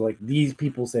soil. So like these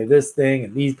people say this thing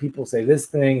and these people say this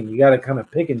thing, and you got to kind of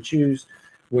pick and choose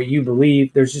what you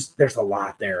believe. There's a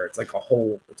lot there. It's like a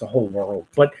whole world,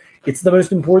 but it's the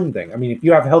most important thing. I mean, if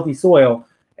you have healthy soil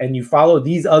and you follow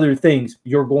these other things,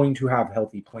 you're going to have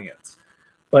healthy plants.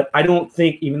 But I don't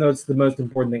think, even though it's the most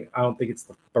important thing, I don't think it's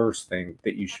the first thing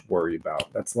that you should worry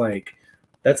about. That's like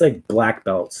black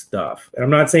belt stuff. And I'm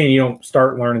not saying you don't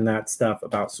start learning that stuff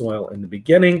about soil in the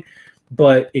beginning,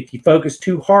 but if you focus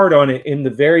too hard on it in the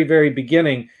very, very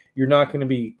beginning, you're not going to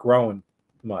be growing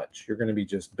much. You're going to be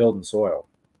just building soil.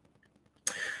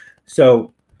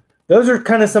 So those are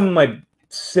kind of some of my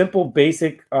simple,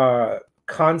 basic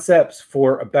concepts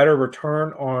for a better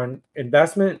return on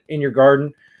investment in your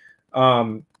garden.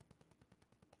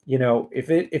 You know, if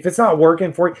it's not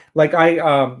working for you, like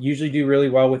I usually do really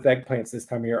well with eggplants this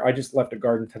time of year. I just left a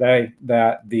garden today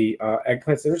that the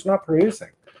eggplants, they're just not producing.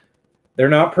 They're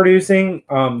not producing.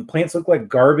 Plants look like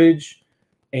garbage.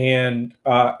 And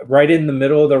right in the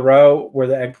middle of the row where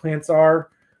the eggplants are,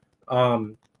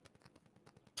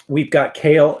 we've got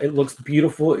kale. It looks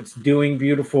beautiful. It's doing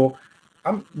beautiful.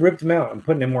 I'm ripped them out. I'm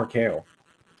putting in more kale.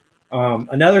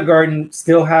 Another garden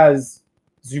still has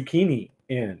zucchini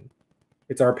in.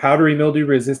 It's our powdery mildew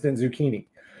resistant zucchini.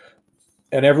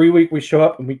 And every week we show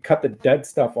up and we cut the dead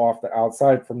stuff off the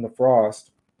outside from the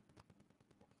frost.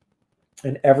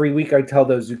 And every week I tell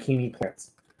those zucchini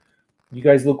plants, you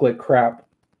guys look like crap.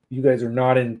 You guys are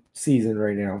not in season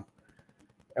right now.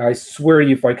 I swear to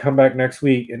you, if I come back next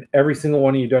week and every single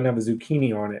one of you don't have a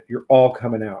zucchini on it, you're all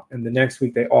coming out. And the next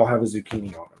week they all have a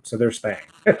zucchini on them. So they're staying.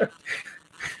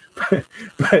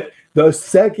 But the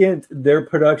second their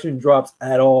production drops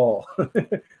at all,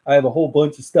 I have a whole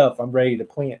bunch of stuff I'm ready to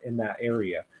plant in that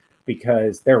area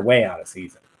because they're way out of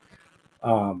season.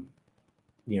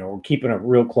 You know, we're keeping a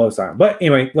real close eye on. But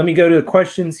anyway, let me go to the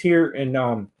questions here.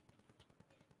 And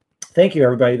thank you,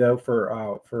 everybody, though,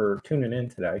 for tuning in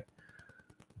today.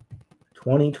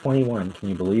 2021. Can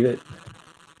you believe it?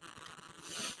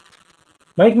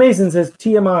 Mike Mason says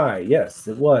TMI. Yes,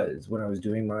 it was when I was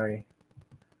doing my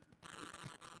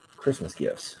Christmas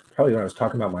gifts. Probably when I was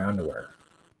talking about my underwear.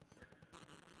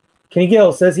 Kenny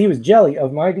Gill says he was jelly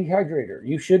of my dehydrator.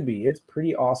 You should be. It's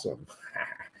pretty awesome.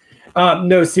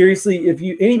 No, seriously, if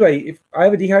I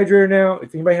have a dehydrator now,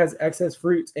 if anybody has excess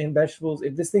fruits and vegetables,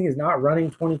 if this thing is not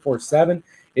running 24/7,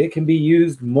 it can be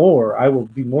used more. I will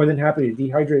be more than happy to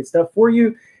dehydrate stuff for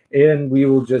you, and we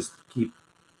will just keep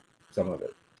some of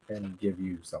it and give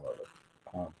you some of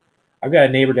it. I've got a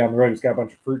neighbor down the road who's got a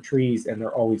bunch of fruit trees, and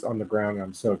they're always on the ground, and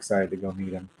I'm so excited to go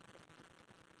meet him.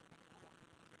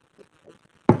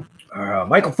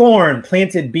 Michael Thorne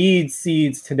planted bead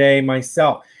seeds today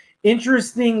myself.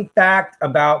 Interesting fact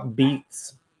about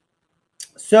beets.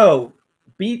 So,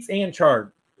 beets and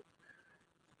chard.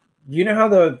 You know how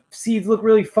the seeds look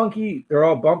really funky? They're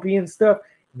all bumpy and stuff.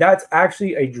 That's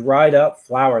actually a dried up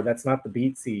flower. That's not the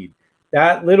beet seed.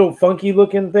 That little funky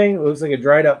looking thing, it looks like a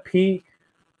dried up pea,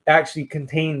 actually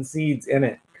contains seeds in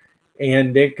it.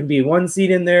 And there can be 1 seed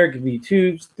in there. It could be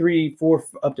 2, 3, 4,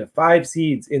 up to 5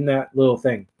 seeds in that little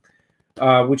thing.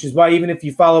 Which is why even if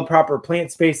you follow proper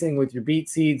plant spacing with your beet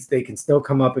seeds, they can still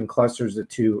come up in clusters of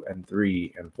 2 and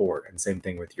 3 and 4. And same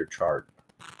thing with your chard.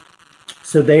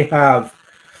 So they have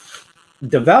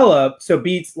developed, so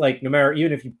beets, like no matter,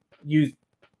 even if you use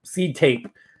seed tape,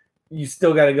 you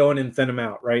still got to go in and thin them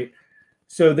out, right?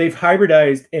 So they've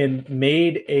hybridized and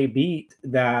made a beet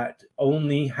that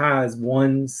only has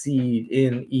 1 seed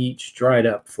in each dried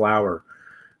up flower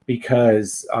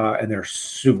because, and they're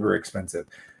super expensive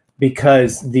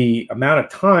because the amount of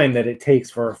time that it takes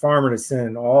for a farmer to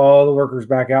send all the workers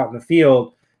back out in the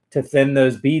field to thin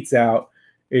those beets out,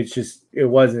 it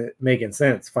wasn't making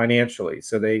sense financially.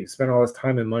 So they spent all this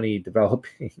time and money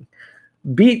developing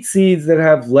beet seeds that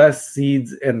have less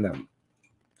seeds in them.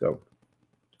 So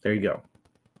there you go.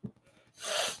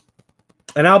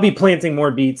 And I'll be planting more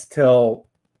beets till,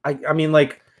 I mean,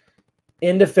 like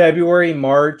end of February,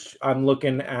 March, I'm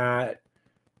looking at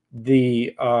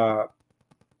the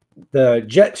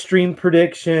jet stream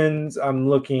predictions. I'm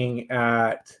looking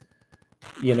at,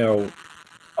 you know,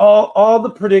 all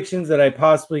the predictions that I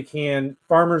possibly can.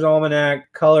 Farmer's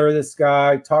Almanac, Color of the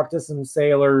Sky, talk to some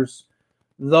sailors,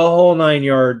 the whole 9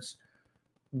 yards.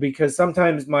 Because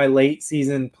sometimes my late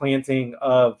season planting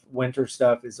of winter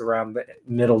stuff is around the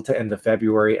middle to end of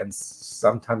February. And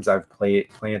sometimes I've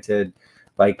planted,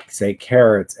 like, say,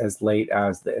 carrots as late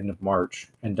as the end of March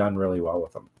and done really well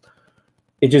with them.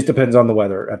 It just depends on the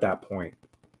weather at that point.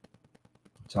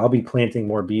 So I'll be planting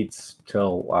more beets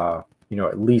till, you know,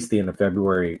 at least the end of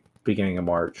February, beginning of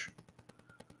March.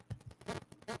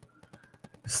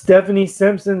 Stephanie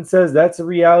Simpson says that's a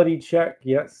reality check.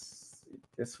 Yes.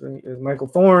 This is Michael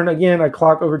Thorne. Again, I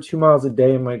clock over 2 miles a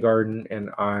day in my garden,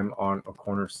 and I'm on a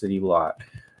corner city lot.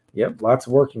 Yep, lots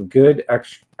of work and good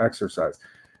exercise.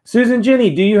 Susan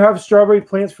Jenny, do you have strawberry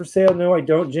plants for sale? No, I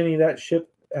don't, Jenny. That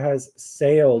ship has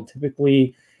sailed.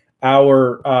 Typically,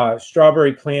 our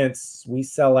strawberry plants, we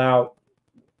sell out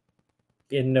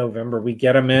in November. We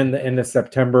get them in the end of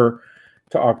September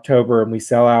to October, and we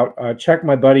sell out. Check out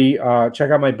my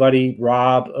buddy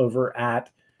Rob over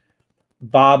at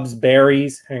Bob's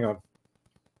Berries. Hang on.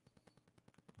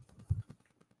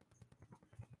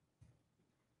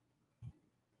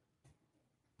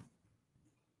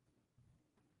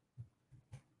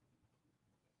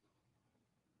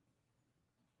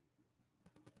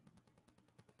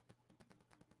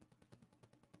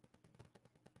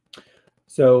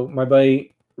 So my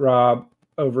buddy Rob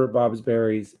over at Bob's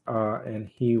Berries, and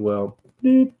he will.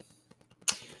 Beep.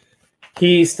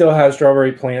 He still has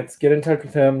strawberry plants. Get in touch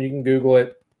with him. You can Google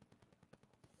it.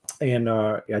 And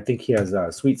I think he has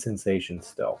Sweet Sensation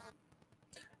still.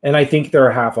 And I think they're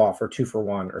a half off or 2 for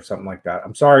 1 or something like that.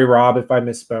 I'm sorry, Rob, if I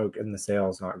misspoke and the sale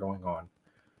is not going on.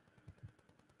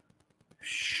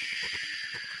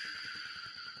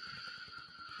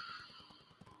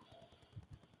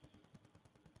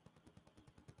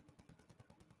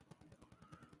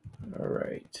 All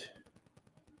right.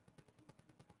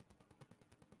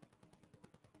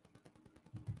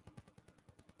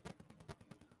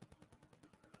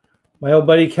 My old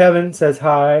buddy Kevin says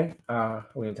hi.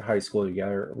 We went to high school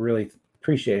together. Really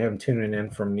appreciate him tuning in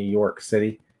from New York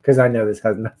City because I know this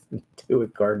has nothing to do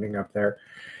with gardening up there.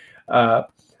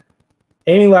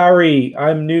 Amy Lowry,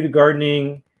 I'm new to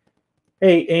gardening.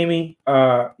 Hey, Amy.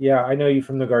 Yeah, I know you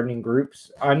from the gardening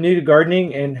groups. I'm new to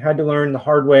gardening and had to learn the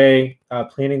hard way,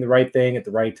 planting the right thing at the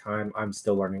right time. I'm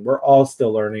still learning. We're all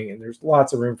still learning, and there's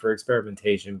lots of room for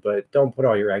experimentation, but don't put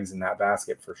all your eggs in that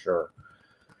basket for sure.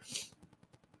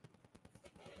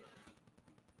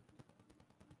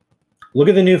 Look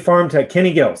at the new farm tech.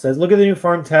 Kenny Gill says, look at the new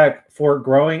farm tech for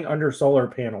growing under solar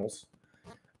panels.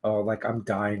 Oh, like I'm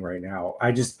dying right now.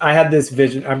 I had this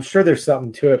vision. I'm sure there's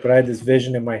something to it, but I had this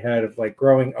vision in my head of like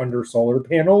growing under solar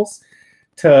panels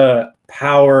to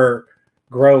power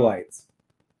grow lights.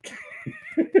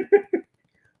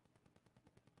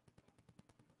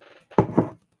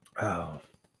 Oh,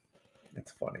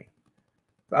 that's funny.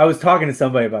 I was talking to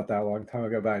somebody about that a long time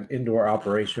ago about an indoor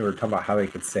operation. We were talking about how they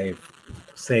could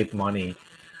save money.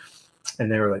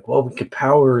 And they were like, well, we could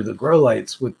power the grow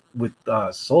lights with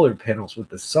solar panels with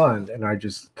the sun. And I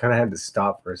just kind of had to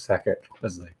stop for a second. I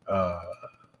was like, how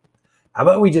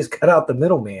about we just cut out the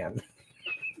middleman?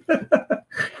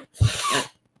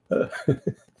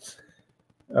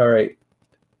 All right.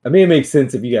 I mean, it makes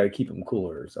sense if you got to keep them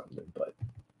cooler or something. But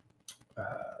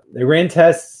they ran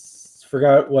tests,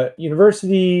 forgot what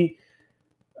university,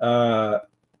 the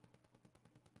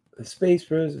space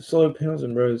rows, solar panels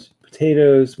and rows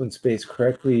potatoes. When spaced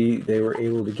correctly, they were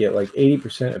able to get like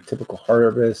 80% of typical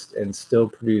harvest and still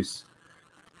produce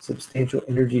substantial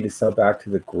energy to sell back to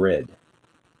the grid.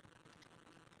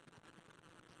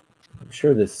 I'm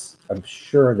sure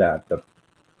that the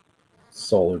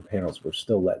solar panels were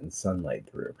still letting sunlight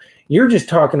through. You're just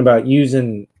talking about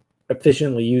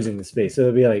efficiently using the space. So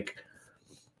it'd be like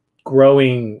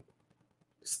growing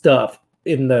stuff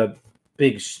in the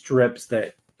big strips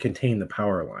that contain the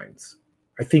power lines.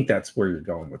 I think that's where you're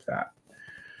going with that.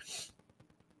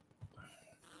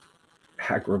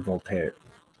 Agrivoltaics.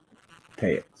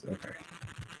 Okay.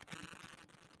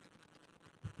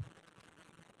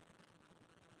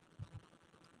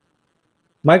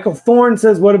 Michael Thorne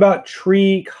says, what about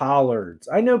tree collards?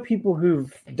 I know people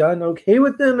who've done okay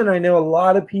with them, and I know a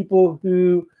lot of people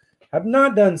who have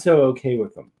not done so okay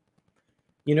with them.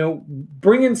 You know,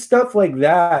 bringing stuff like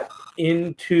that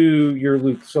into your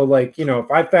loop. So, like, you know, if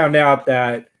I found out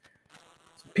that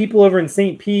people over in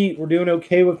St. Pete were doing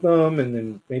okay with them, and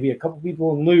then maybe a couple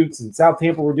people in Lutz and South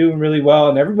Tampa were doing really well,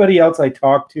 and everybody else I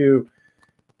talked to,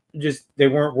 just they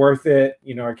weren't worth it.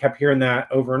 You know, I kept hearing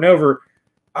that over and over.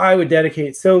 I would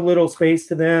dedicate so little space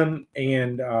to them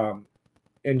and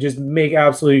just make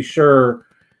absolutely sure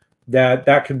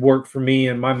that could work for me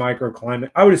and my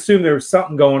microclimate. I would assume there was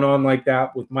something going on like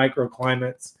that with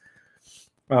microclimates,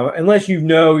 unless you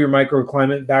know your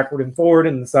microclimate backward and forward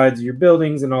and the sides of your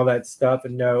buildings and all that stuff,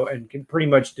 and can pretty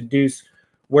much deduce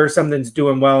where something's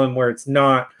doing well and where it's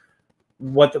not,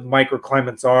 what the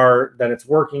microclimates are that it's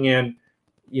working in.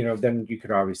 You know, then you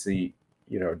could obviously,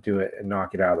 you know, do it and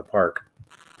knock it out of the park.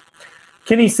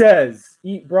 Kenny says,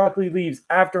 eat broccoli leaves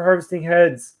after harvesting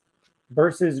heads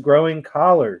versus growing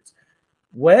collards.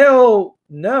 Well,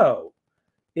 no.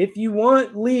 If you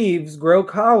want leaves, grow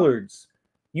collards.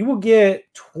 You will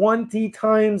get 20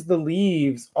 times the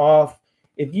leaves off.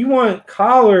 If you want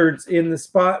collards in the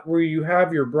spot where you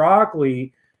have your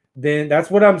broccoli, then that's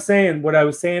what I'm saying, what I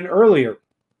was saying earlier.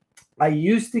 I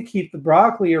used to keep the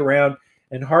broccoli around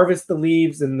and harvest the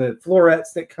leaves and the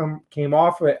florets that came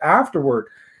off of it afterward.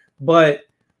 But,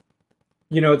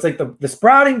 you know, it's like the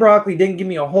sprouting broccoli didn't give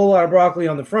me a whole lot of broccoli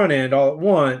on the front end all at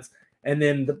once. And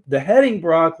then the heading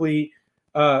broccoli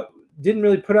didn't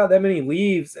really put out that many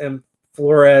leaves and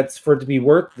florets for it to be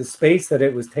worth the space that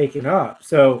it was taking up.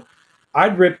 So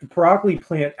I'd rip the broccoli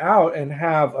plant out and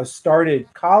have a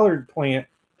started collard plant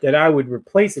that I would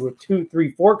replace it with 2,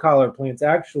 3, 4 collard plants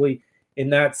actually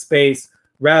in that space,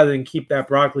 rather than keep that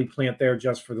broccoli plant there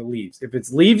just for the leaves. If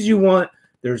it's leaves you want,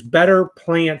 there's better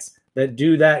plants that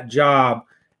do that job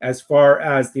as far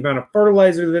as the amount of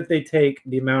fertilizer that they take,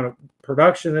 the amount of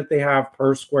production that they have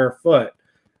per square foot.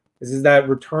 This is that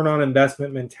return on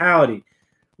investment mentality.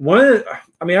 I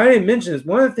didn't mention this.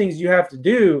 One of the things you have to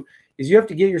do is you have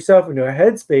to get yourself into a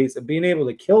headspace of being able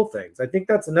to kill things. I think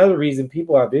that's another reason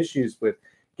people have issues with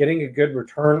getting a good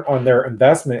return on their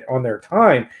investment, on their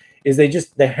time, is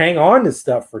they hang on to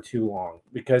stuff for too long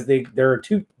because they're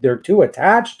too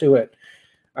attached to it.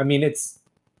 I mean, it's,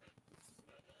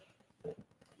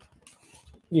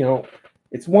 you know,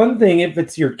 it's one thing if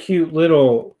it's your cute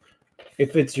little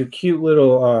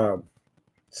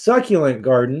succulent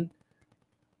garden.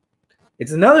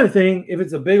 It's another thing if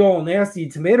it's a big old nasty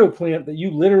tomato plant that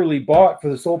you literally bought for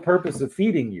the sole purpose of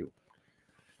feeding you.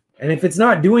 And if it's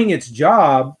not doing its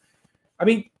job, I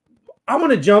mean, I'm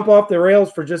going to jump off the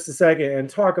rails for just a second and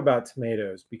talk about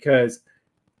tomatoes, because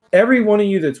every one of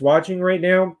you that's watching right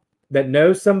now that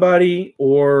knows somebody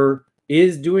or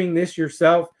is doing this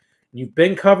yourself, you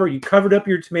covered up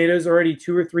your tomatoes already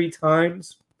 2 or 3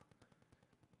 times.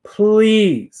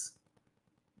 Please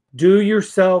do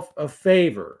yourself a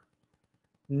favor.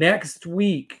 Next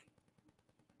week,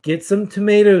 get some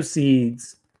tomato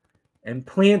seeds and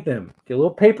plant them. Get a little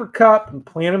paper cup and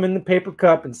plant them in the paper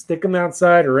cup and stick them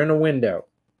outside or in a window.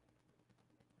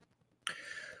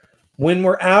 When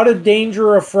we're out of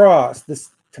danger of frost, this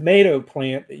tomato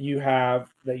plant that you've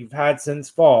had since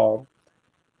fall,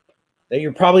 that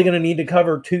you're probably going to need to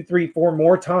cover 2, 3, 4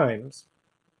 more times,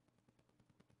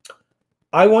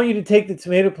 I want you to take the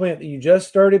tomato plant that you just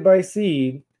started by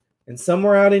seed, and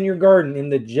somewhere out in your garden, in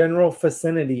the general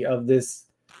vicinity of this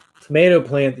tomato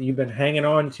plant that you've been hanging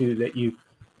on to, that you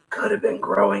could have been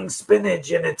growing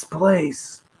spinach in its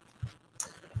place,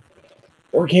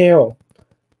 or kale,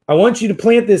 I want you to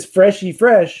plant this fresh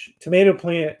tomato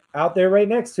plant out there right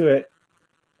next to it.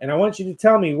 And I want you to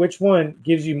tell me which one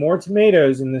gives you more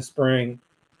tomatoes in the spring,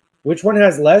 which one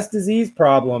has less disease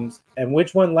problems, and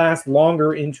which one lasts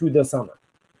longer into the summer.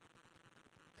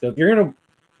 So if you're going to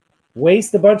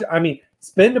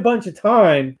spend a bunch of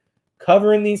time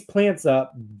covering these plants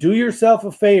up, do yourself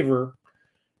a favor,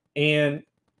 and,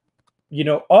 you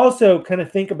know, also kind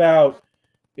of think about,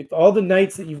 if all the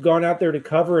nights that you've gone out there to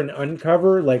cover and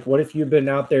uncover, like what if you've been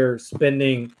out there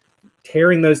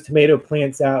tearing those tomato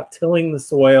plants out, tilling the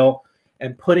soil,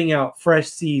 and putting out fresh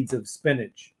seeds of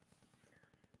spinach?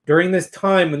 During this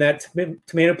time when that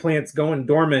tomato plant's going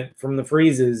dormant from the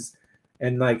freezes,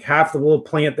 and like half the little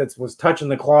plant that was touching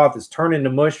the cloth is turning to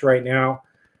mush right now,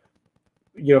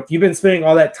 you know, if you've been spending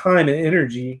all that time and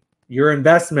energy, your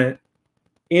investment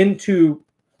into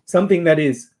something that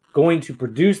is going to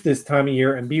produce this time of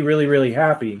year and be really, really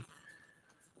happy,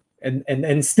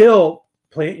 and still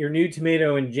plant your new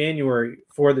tomato in January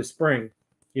for the spring.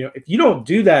 You know, if you don't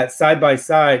do that side by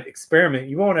side experiment,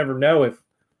 you won't ever know if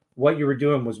what you were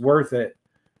doing was worth it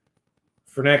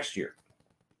for next year.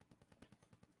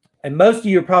 And most of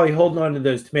you are probably holding on to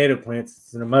those tomato plants.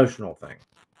 It's an emotional thing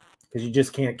because you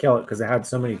just can't kill it because it had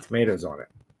so many tomatoes on it.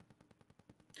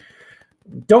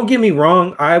 Don't get me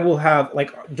wrong. I will have,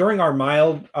 like, during our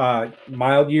mild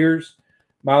years,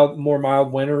 more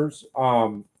mild winters,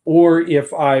 or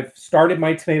if I've started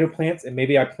my tomato plants and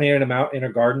maybe I planted them out in a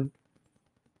garden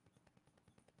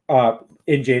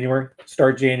in January,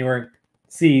 start January,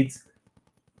 seeds,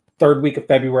 third week of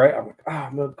February, I'm like,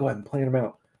 I'm going to go ahead and plant them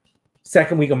out.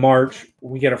 Second week of March,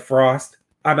 we get a frost,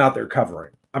 I'm out there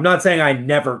covering. I'm not saying I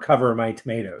never cover my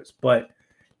tomatoes, but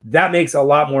that makes a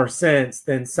lot more sense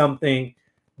than something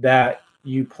that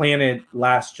you planted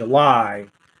last July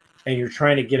and you're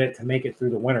trying to get it to make it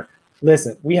through the winter.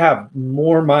 Listen, we have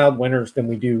more mild winters than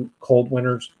we do cold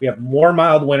winters. We have more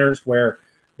mild winters where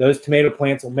those tomato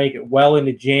plants will make it well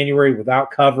into January without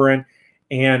covering,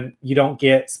 and you don't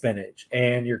get spinach.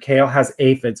 And your kale has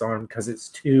aphids on them because it's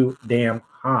too damn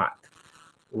hot.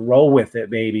 Roll with it,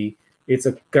 baby. It's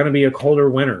going to be a colder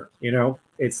winter, you know.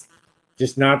 It's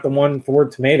just not the one for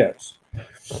tomatoes.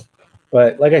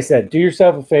 But like I said, do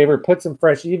yourself a favor. Put some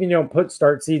fresh, even if you don't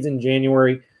start seeds in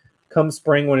January, come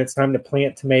spring when it's time to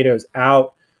plant tomatoes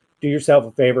out, do yourself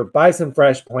a favor. Buy some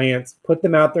fresh plants. Put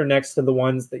them out there next to the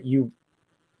ones that you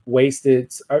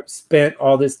spent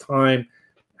all this time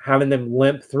having them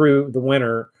limp through the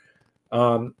winter,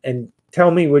 and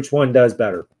tell me which one does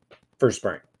better for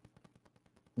spring.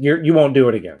 You won't do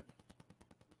it again.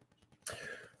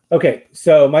 Okay,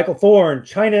 so Michael Thorne,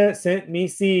 China sent me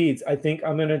seeds. I think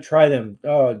I'm going to try them.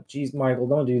 Oh, geez, Michael,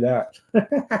 don't do that.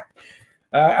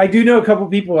 I do know a couple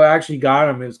people who actually got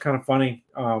them. It was kind of funny.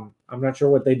 I'm not sure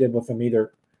what they did with them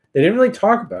either. They didn't really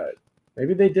talk about it.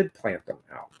 Maybe they did plant them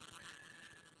out.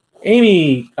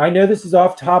 Amy, I know this is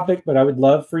off topic, but I would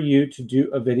love for you to do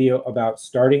a video about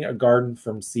starting a garden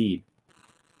from seed.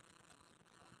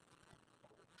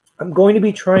 I'm going to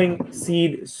be trying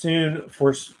seed soon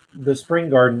for the spring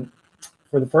garden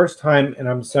for the first time, and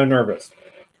I'm so nervous.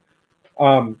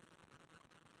 I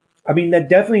mean, that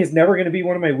definitely is never going to be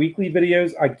one of my weekly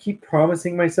videos. I keep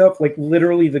promising myself, like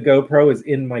literally the GoPro is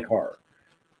in my car.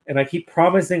 And I keep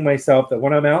promising myself that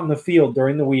when I'm out in the field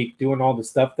during the week doing all the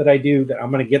stuff that I do, that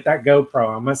I'm going to get that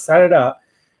GoPro. I'm going to set it up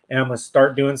and I'm going to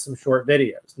start doing some short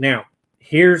videos. Now,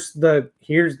 here's the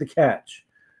catch.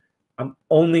 I'm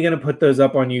only going to put those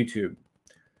up on YouTube.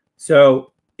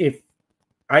 So if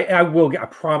I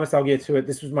promise I'll get to it.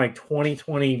 This was my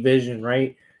 2020 vision,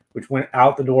 right? Which went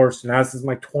out the door. So now this is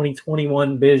my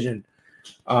 2021 vision,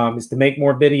 is to make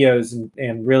more videos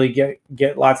and really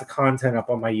get lots of content up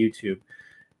on my YouTube.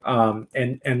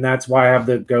 And that's why I have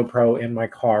the GoPro in my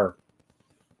car.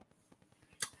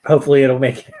 Hopefully it'll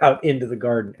make it out into the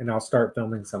garden and I'll start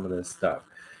filming some of this stuff.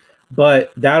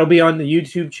 But that'll be on the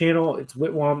YouTube channel. It's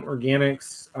Whitwam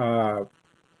Organics.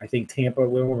 I think Tampa,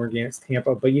 Whitwam Organics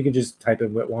Tampa. But you can just type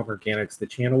in Whitwam Organics. The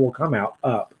channel will come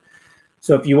up.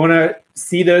 So if you want to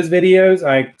see those videos,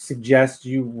 I suggest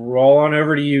you roll on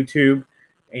over to YouTube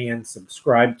and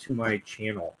subscribe to my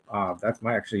channel. That's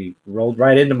actually rolled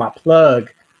right into my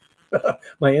plug.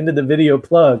 My end of the video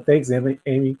plug. Thanks,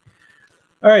 Amy.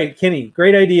 All right, Kenny,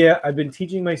 great idea. I've been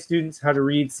teaching my students how to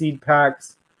read seed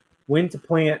packs, when to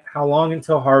plant, how long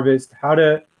until harvest, how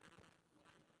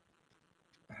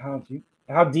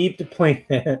deep to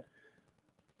plant.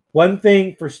 One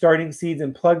thing for starting seeds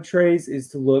in plug trays is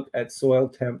to look at soil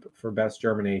temp for best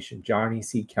germination. Johnny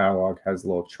Seed Catalog has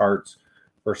little charts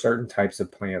for certain types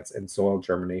of plants and soil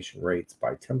germination rates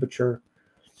by temperature.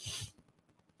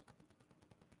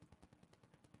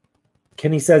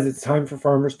 Kenny says it's time for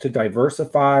farmers to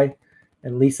diversify.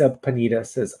 And Lisa Panita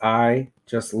says, I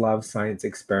just love science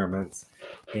experiments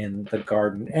in the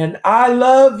garden. And I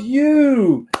love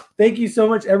you. Thank you so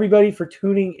much, everybody, for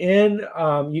tuning in.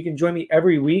 You can join me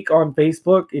every week on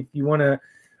Facebook if you want to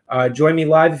join me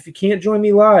live. If you can't join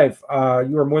me live,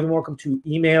 you are more than welcome to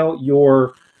email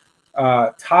your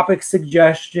topic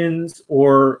suggestions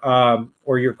or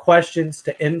your questions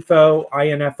to info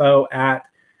at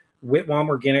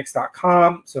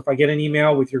whitwamorganics.com. So if I get an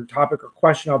email with your topic or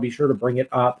question, I'll be sure to bring it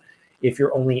up if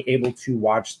you're only able to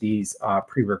watch these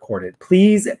pre-recorded.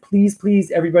 Please, please,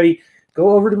 please, everybody,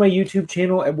 go over to my YouTube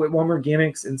channel at Whitwam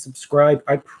Organics and subscribe.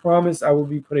 I promise I will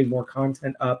be putting more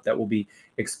content up that will be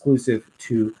exclusive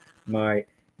to my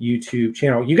YouTube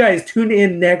channel. You guys tune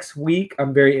in next week.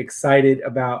 I'm very excited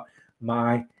about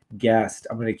my guest.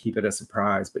 I'm going to keep it a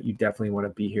surprise, but you definitely want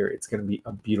to be here. It's going to be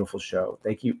a beautiful show.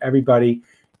 Thank you, everybody,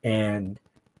 and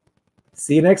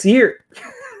see you next year.